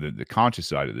me, the conscious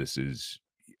side of this is,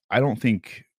 I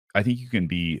think you can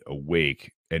be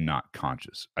awake and not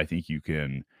conscious. I think you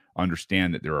can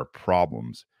understand that there are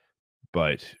problems,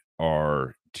 but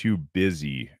are too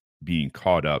busy being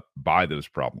caught up by those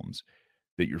problems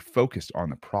that you're focused on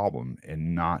the problem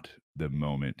and not the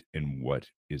moment and what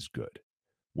is good,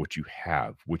 what you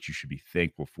have, what you should be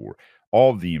thankful for,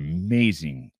 all the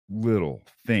amazing little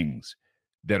things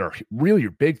that are really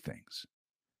your big things.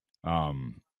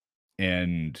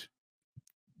 And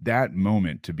that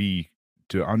moment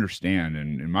to understand,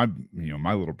 and my,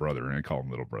 my little brother, and I call him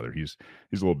little brother, he's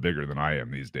a little bigger than I am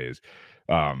these days.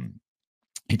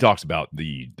 He talks about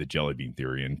the jelly bean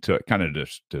theory, and to kind of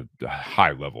just to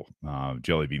high level,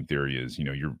 jelly bean theory is,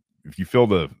 if you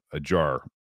filled a jar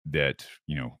that,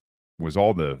 was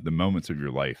all the moments of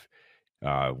your life,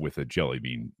 with a jelly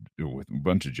bean, with a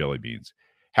bunch of jelly beans,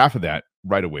 half of that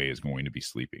right away is going to be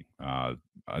sleeping.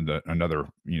 Another,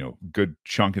 good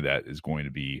chunk of that is going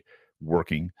to be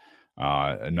working.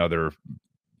 Another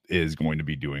is going to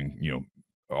be doing,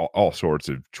 all sorts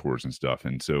of chores and stuff.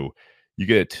 And so you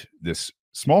get this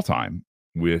small time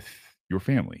with your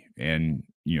family, and,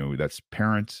 that's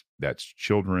parents, that's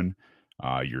children,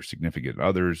 your significant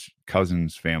others,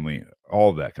 cousins, family,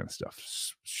 all of that kind of stuff.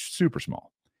 Super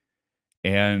small.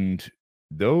 And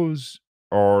those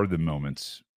are the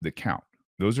moments that count.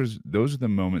 Those are the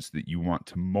moments that you want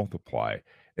to multiply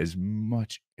as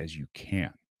much as you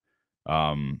can.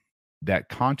 That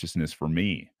consciousness for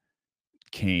me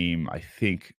came, I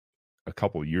think, a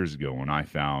couple of years ago when I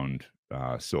found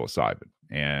psilocybin.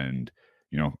 And,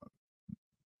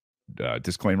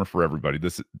 disclaimer for everybody: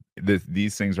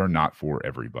 these things are not for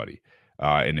everybody.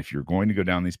 And if you're going to go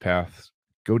down these paths,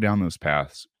 go down those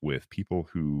paths with people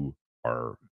who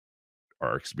are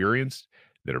experienced,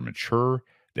 that are mature,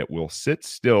 that will sit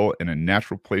still in a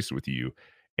natural place with you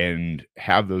and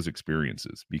have those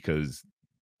experiences. Because,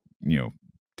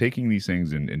 taking these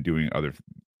things and doing other,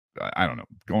 I don't know,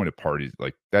 going to parties,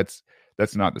 like that's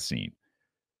not the scene.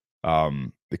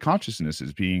 The consciousness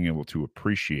is being able to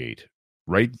appreciate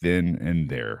right then and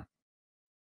there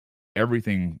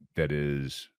everything that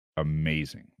is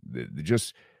amazing.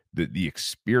 Just the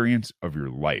experience of your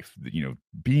life,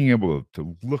 being able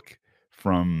to look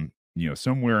from,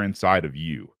 somewhere inside of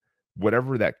you,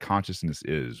 whatever that consciousness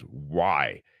is,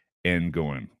 why, and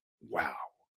going, wow,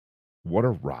 what a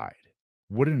ride.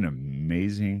 What an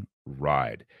amazing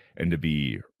ride. And to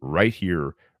be right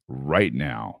here, right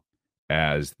now,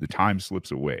 as the time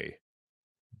slips away,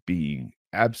 being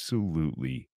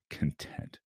absolutely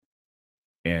content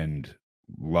and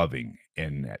loving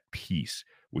and at peace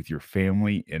with your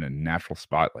family in a natural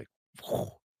spot, like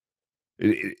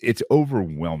it's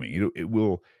overwhelming.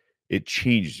 It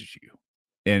changes you,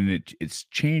 and it's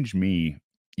changed me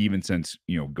even since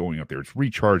going up there. It's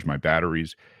recharged my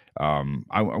batteries. I'm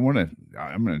going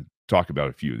to talk about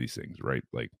a few of these things, right?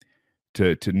 Like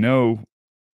to know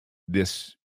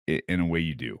this in a way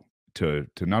you do, to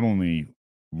not only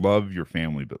love your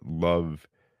family but love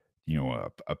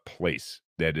a place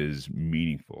that is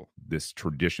meaningful. This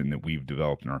tradition that we've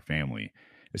developed in our family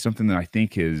is something that I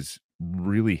think has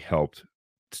really helped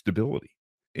stability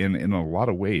in a lot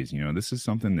of ways. This is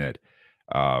something that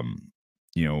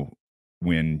you know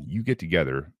when you get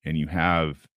together and you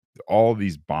have all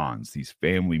these bonds, these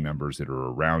family members that are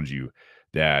around you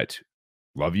that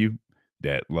love you,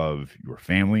 that love your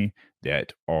family,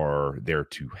 that are there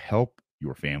to help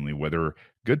your family, whether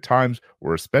good times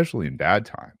or especially in bad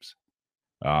times,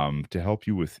 to help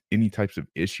you with any types of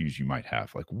issues you might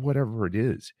have, like whatever it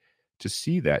is. To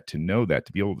see that, to know that,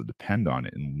 to be able to depend on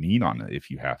it and lean on it if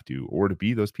you have to, or to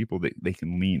be those people that they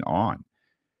can lean on.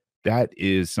 That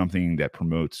is something that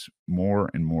promotes more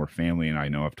and more family. And I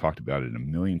know I've talked about it a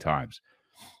million times.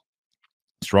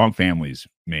 Strong families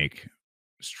make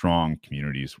strong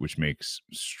communities, which makes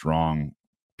strong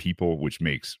people, which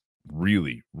makes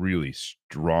really, really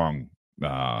strong,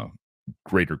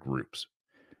 greater groups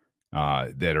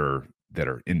that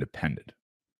are independent.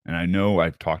 And I know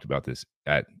I've talked about this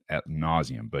at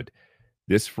nauseum, but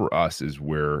this for us is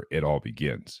where it all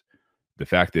begins. The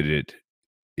fact that it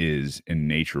is in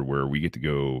nature, where we get to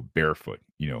go barefoot,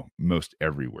 most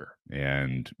everywhere,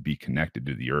 and be connected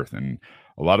to the earth. And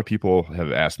a lot of people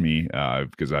have asked me,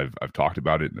 because I've talked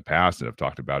about it in the past, and I've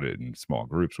talked about it in small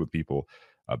groups with people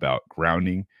about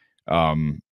grounding.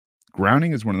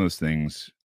 Grounding is one of those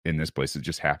things in this place that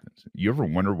just happens. You ever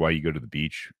wonder why you go to the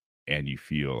beach and you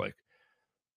feel like,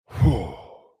 whew,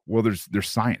 well, there's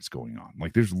science going on.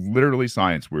 Like there's literally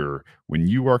science where when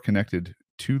you are connected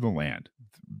to the land,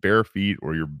 bare feet,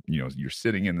 or you're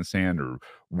sitting in the sand, or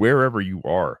wherever you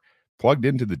are, plugged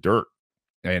into the dirt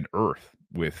and earth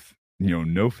with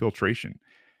no filtration,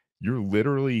 you're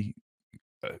literally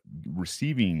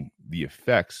receiving the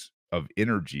effects of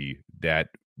energy that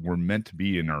were meant to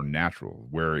be in our natural,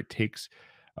 where it takes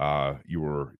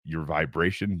your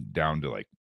vibration down to like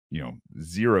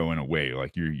zero in a way.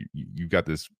 Like you got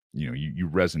this, you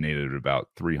resonated at about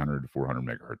 300 to 400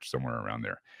 megahertz, somewhere around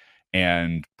there.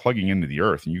 And plugging into the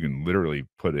earth, and you can literally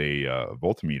put a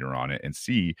voltmeter on it and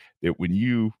see that when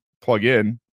you plug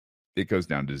in, it goes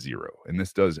down to zero. And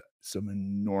this does some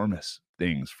enormous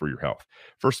things for your health.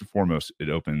 First and foremost, it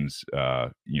opens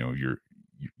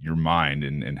your mind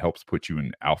and helps put you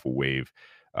in alpha wave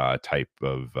type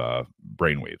of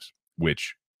brain waves,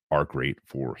 which are great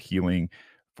for healing,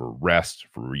 for rest,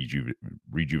 for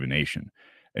rejuvenation.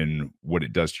 And what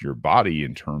it does to your body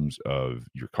in terms of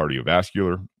your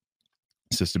cardiovascular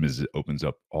system is it opens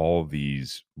up all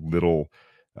these little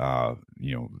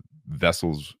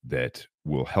vessels that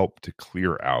will help to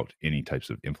clear out any types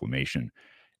of inflammation.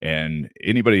 And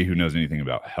anybody who knows anything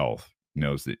about health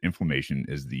knows that inflammation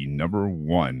is the number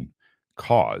one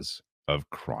cause of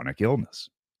chronic illness.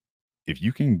 If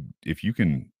you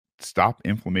can stop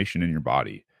inflammation in your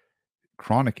body,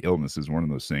 chronic illness is one of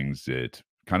those things that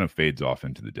kind of fades off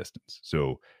into the distance.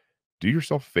 So do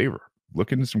yourself a favor.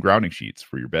 Look into some grounding sheets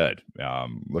for your bed.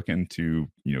 Look into,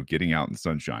 getting out in the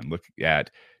sunshine. Look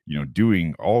at,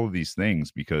 doing all of these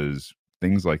things, because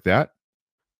things like that,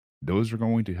 those are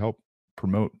going to help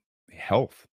promote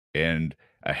health. And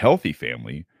a healthy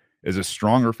family is a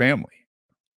stronger family.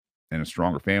 And a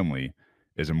stronger family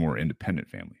is a more independent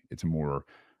family. It's a more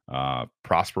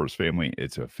prosperous family.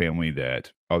 It's a family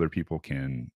that other people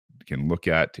can look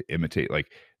at, to imitate.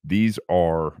 Like these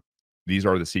are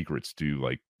the secrets to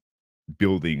like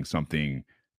building something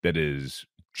that is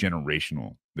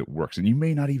generational that works, and you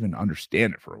may not even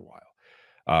understand it for a while.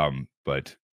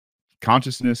 But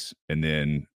consciousness, and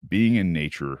then being in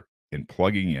nature and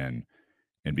plugging in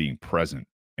and being present,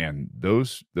 and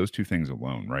those two things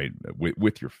alone, right?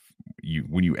 With you,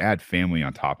 when you add family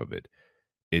on top of it,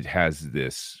 it has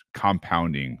this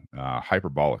compounding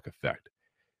hyperbolic effect,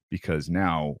 because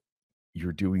now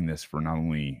you're doing this for not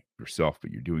only yourself,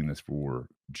 but you're doing this for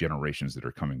generations that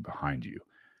are coming behind you.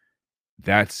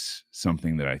 That's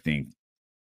something that I think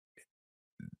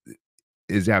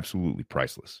is absolutely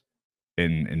priceless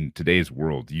in today's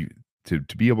world. To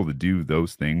be able to do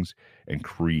those things and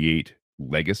create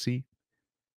legacy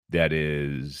that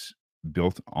is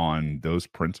built on those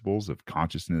principles of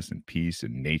consciousness and peace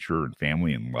and nature and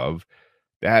family and love,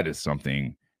 that is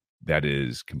something that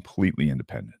is completely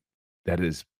independent. That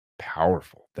is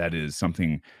powerful. That is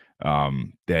something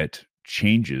that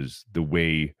changes the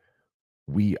way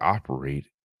we operate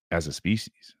as a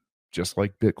species, just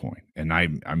like Bitcoin. And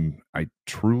I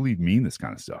truly mean this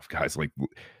kind of stuff, guys. Like,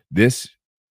 this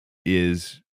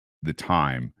is the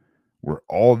time where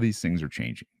all of these things are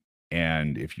changing.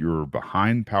 And if you're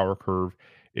behind power curve,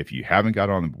 if you haven't got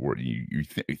on the board, you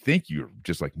think you're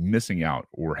just like missing out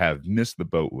or have missed the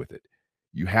boat with it,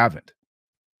 you haven't.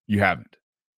 You haven't.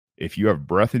 If you have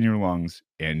breath in your lungs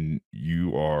and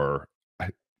you are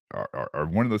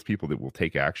one of those people that will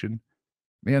take action,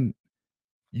 man,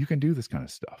 you can do this kind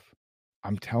of stuff.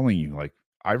 I'm telling you, like,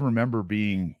 I remember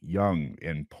being young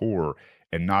and poor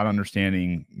and not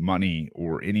understanding money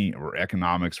or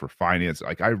economics or finance.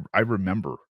 Like, I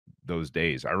remember those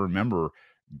days. I remember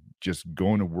just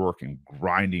going to work and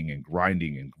grinding and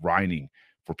grinding and grinding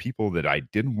for people that I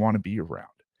didn't want to be around,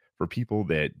 for people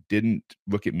that didn't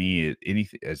look at me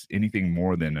as anything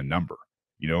more than a number,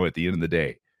 at the end of the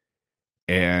day.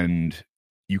 And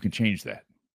you can change that.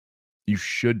 You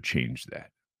should change that.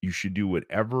 You should do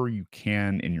whatever you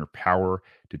can in your power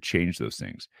to change those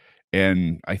things.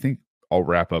 And I think I'll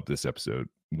wrap up this episode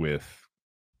with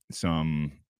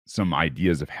some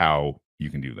ideas of how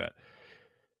you can do that.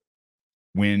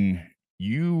 When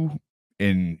you,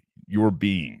 in your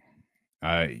being,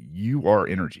 you are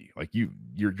energy. Like,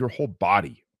 your whole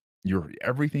body,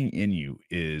 everything in you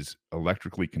is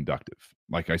electrically conductive.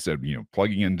 Like I said,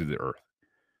 plugging into the earth.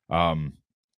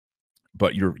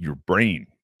 But your brain,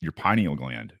 your pineal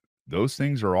gland, those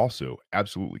things are also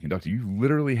absolutely conductive. You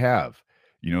literally have,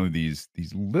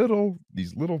 these little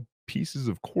pieces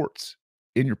of quartz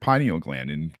in your pineal gland.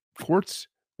 And quartz,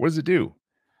 what does it do?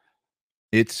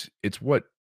 It's what,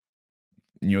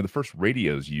 the first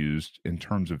radios used in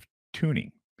terms of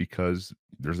tuning, because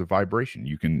there's a vibration.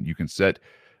 You can set,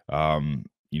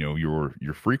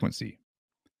 your frequency.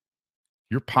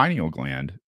 Your pineal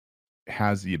gland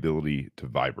has the ability to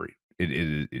vibrate.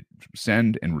 It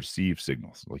send and receive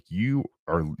signals. Like, you're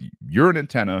an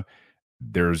antenna.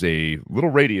 There's a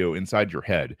little radio inside your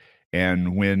head,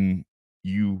 and when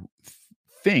you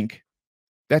think,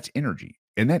 that's energy,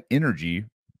 and that energy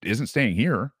isn't staying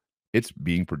here. It's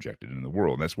being projected in the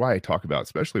world. And that's why I talk about,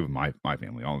 especially with my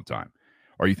family, all the time.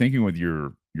 Are you thinking with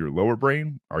your lower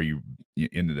brain? Are you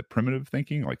into the primitive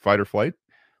thinking, like fight or flight,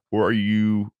 or are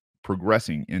you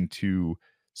progressing into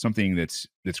something that's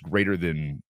greater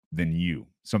than you,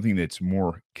 something that's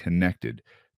more connected?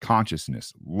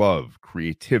 Consciousness, love,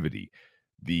 creativity,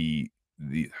 the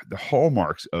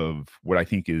hallmarks of what I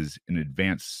think is an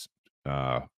advanced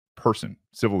person,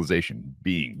 civilization,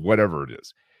 being, whatever it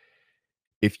is.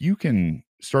 If you can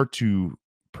start to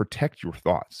protect your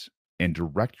thoughts and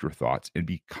direct your thoughts and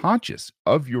be conscious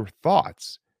of your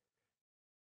thoughts,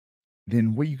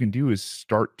 then what you can do is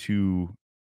start to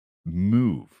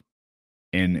move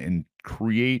and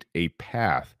create a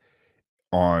path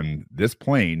on this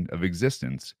plane of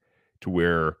existence to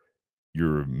where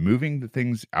you're moving the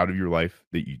things out of your life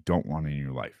that you don't want in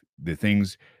your life. The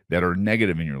things that are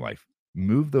negative in your life,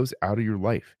 move those out of your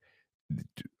life.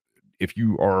 If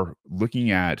you are looking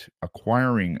at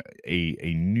acquiring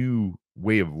a new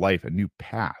way of life, a new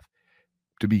path,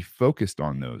 to be focused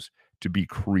on those, to be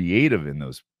creative in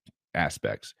those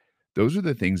aspects, those are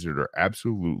the things that are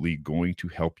absolutely going to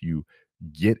help you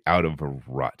get out of a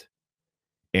rut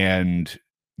and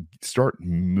start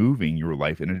moving your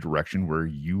life in a direction where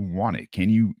you want it. Can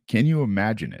you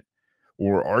imagine it?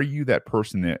 Or are you that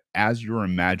person that, as you're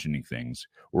imagining things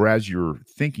or as you're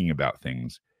thinking about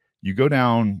things, you go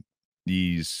down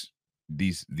these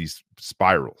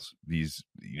spirals, these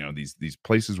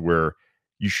places where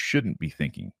you shouldn't be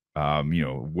thinking,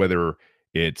 whether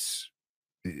it's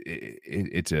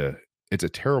a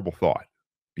terrible thought,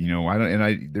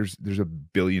 there's a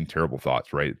billion terrible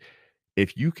thoughts, right?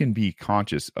 If you can be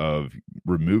conscious of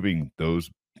removing those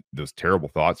those terrible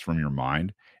thoughts from your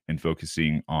mind and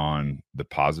focusing on the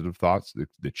positive thoughts,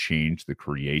 the change, the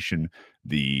creation,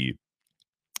 the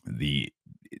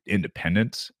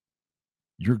independence,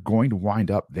 you're going to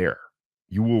wind up there.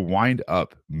 You will wind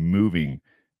up moving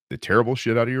the terrible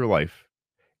shit out of your life,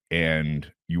 and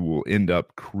you will end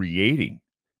up creating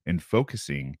and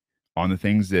focusing on the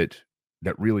things that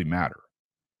really matter.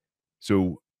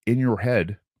 So in your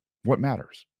head, what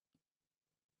matters?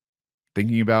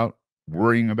 Thinking about,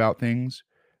 worrying about things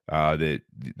that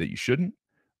you shouldn't,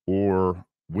 or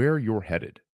where you're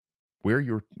headed, where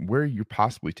you're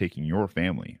possibly taking your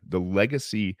family, the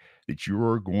legacy that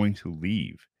you're going to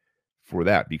leave for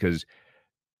that. Because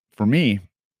for me,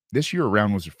 this year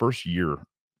around was the first year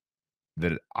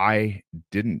that I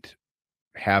didn't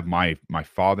have my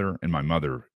father and my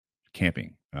mother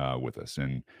camping with us.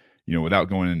 And, without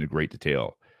going into great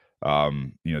detail,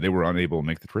 they were unable to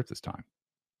make the trip this time.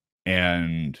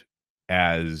 And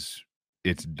as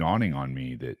it's dawning on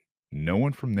me that no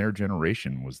one from their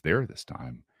generation was there this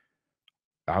time,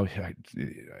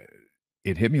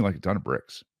 it hit me like a ton of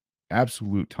bricks,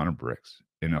 absolute ton of bricks,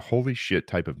 in a holy shit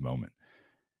type of moment.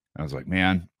 I was like,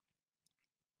 man,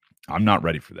 I'm not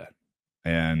ready for that.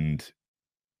 And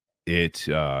it,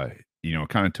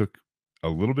 kind of took a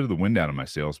little bit of the wind out of my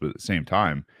sails, but at the same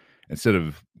time, instead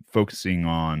of focusing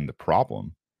on the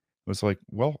problem, it was like,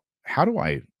 well, how do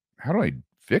I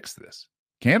fix this?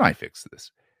 Can I fix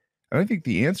this? And I think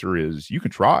the answer is you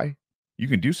can try, you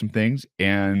can do some things.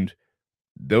 And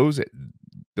those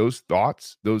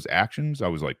thoughts, those actions, I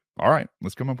was like, all right,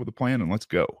 let's come up with a plan and let's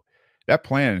go. That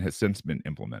plan has since been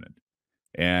implemented.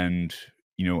 And,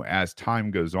 as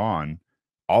time goes on,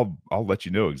 I'll let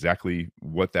you know exactly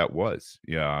what that was,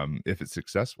 if it's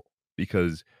successful,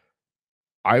 because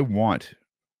I want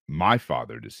my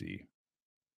father to see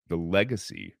the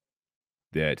legacy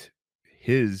that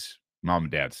his mom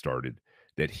and dad started,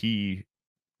 that he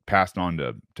passed on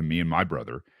to me and my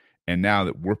brother, and now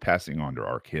that we're passing on to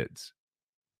our kids.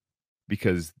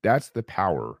 Because that's the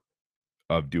power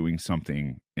of doing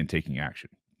something and taking action,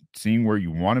 seeing where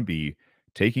you want to be,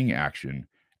 taking action,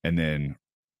 and then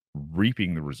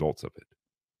reaping the results of it.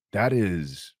 That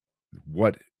is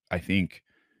what I think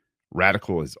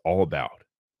Radical is all about.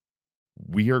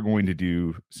 We are going to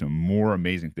do some more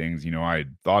amazing things. I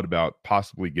thought about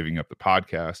possibly giving up the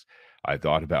podcast. I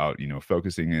thought about,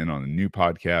 focusing in on a new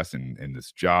podcast and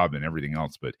this job and everything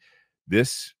else. But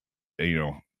this,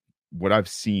 what I've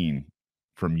seen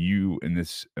from you and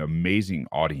this amazing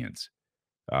audience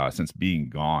since being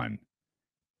gone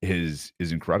is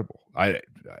incredible. I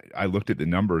looked at the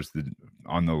numbers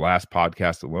on the last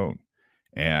podcast alone,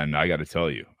 and I got to tell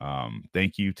you,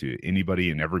 thank you to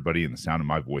anybody and everybody in the sound of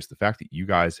my voice. The fact that you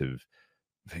guys have,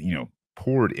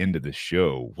 poured into the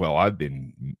show while I've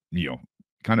been,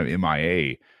 kind of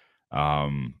MIA.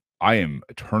 I am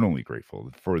eternally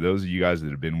grateful for those of you guys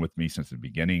that have been with me since the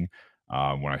beginning.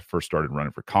 When I first started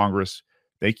running for Congress,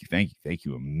 thank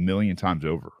you a million times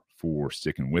over for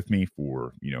sticking with me,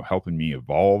 for, helping me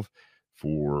evolve,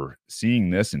 for seeing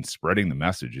this and spreading the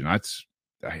message. And I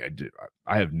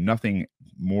have nothing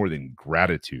more than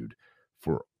gratitude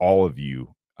for all of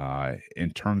you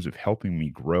in terms of helping me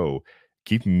grow,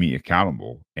 keeping me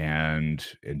accountable, and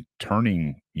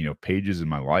turning, pages in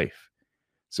my life.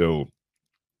 So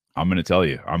I'm going to tell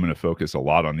you, I'm going to focus a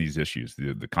lot on these issues,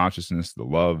 the consciousness, the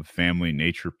love, family,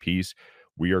 nature, peace.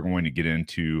 We are going to get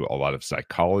into a lot of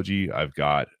psychology. I've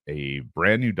got a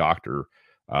brand new doctor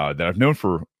that I've known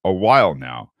for a while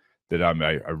now that I'm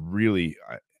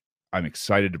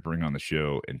excited to bring on the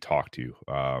show and talk to,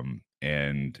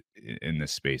 and in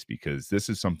this space, because this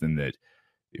is something that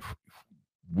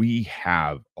we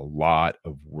have a lot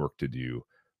of work to do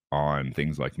on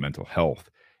things like mental health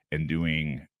and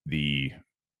doing the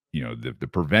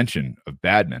prevention of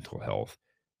bad mental health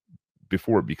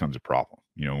before it becomes a problem.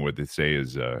 What they say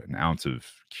is an ounce of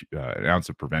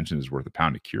prevention is worth a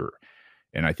pound of cure.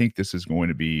 And I think this is going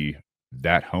to be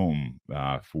that home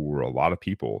for a lot of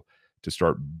people to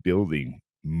start building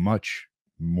much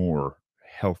more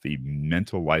healthy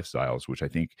mental lifestyles, which I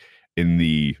think in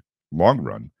the long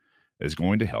run is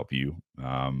going to help you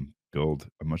build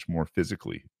a much more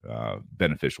physically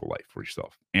beneficial life for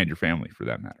yourself and your family, for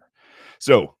that matter.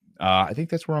 So I think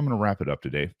that's where I'm going to wrap it up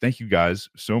today. Thank you guys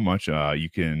so much. You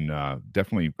can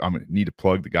definitely, I'm going to need to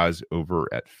plug the guys over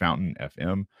at Fountain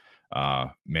FM.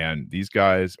 Man, these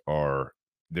guys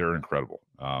they're incredible.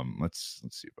 Let's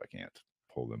see if I can't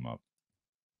pull them up.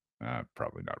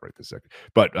 Probably not right this second.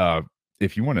 But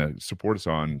if you want to support us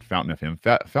on Fountain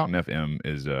FM, Fountain FM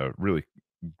is a really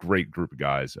great group of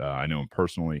guys. I know them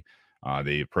personally.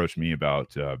 They approached me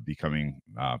about becoming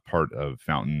part of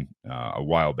Fountain a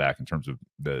while back in terms of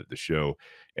the show,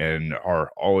 and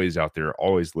are always out there,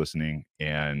 always listening.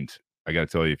 And I got to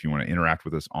tell you, if you want to interact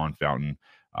with us on Fountain,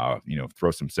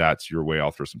 throw some sats your way.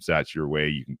 I'll throw some sats your way.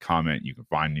 You can comment. You can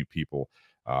find new people.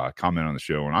 Comment on the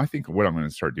show. And I think what I'm going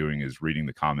to start doing is reading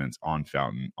the comments on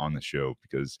Fountain on the show,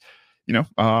 because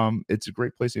it's a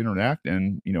great place to interact.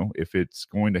 And if it's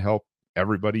going to help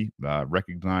everybody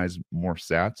recognize more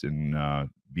sats and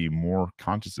be more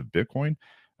conscious of Bitcoin,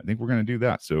 I think we're going to do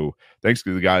that. So thanks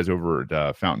to the guys over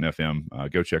at Fountain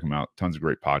FM. Go check them out. Tons of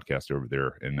great podcasts over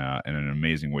there, and an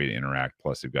amazing way to interact.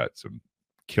 Plus they've got some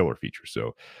killer features.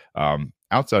 So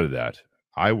outside of that,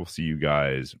 I will see you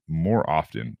guys more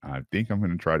often. I think I'm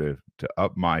going to try to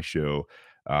up my show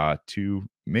to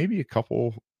maybe a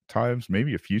couple times,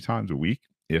 maybe a few times a week,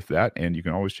 if that. And you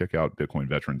can always check out Bitcoin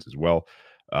Veterans as well.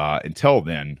 Until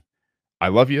then, I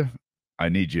love you. I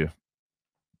need you.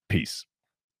 Peace.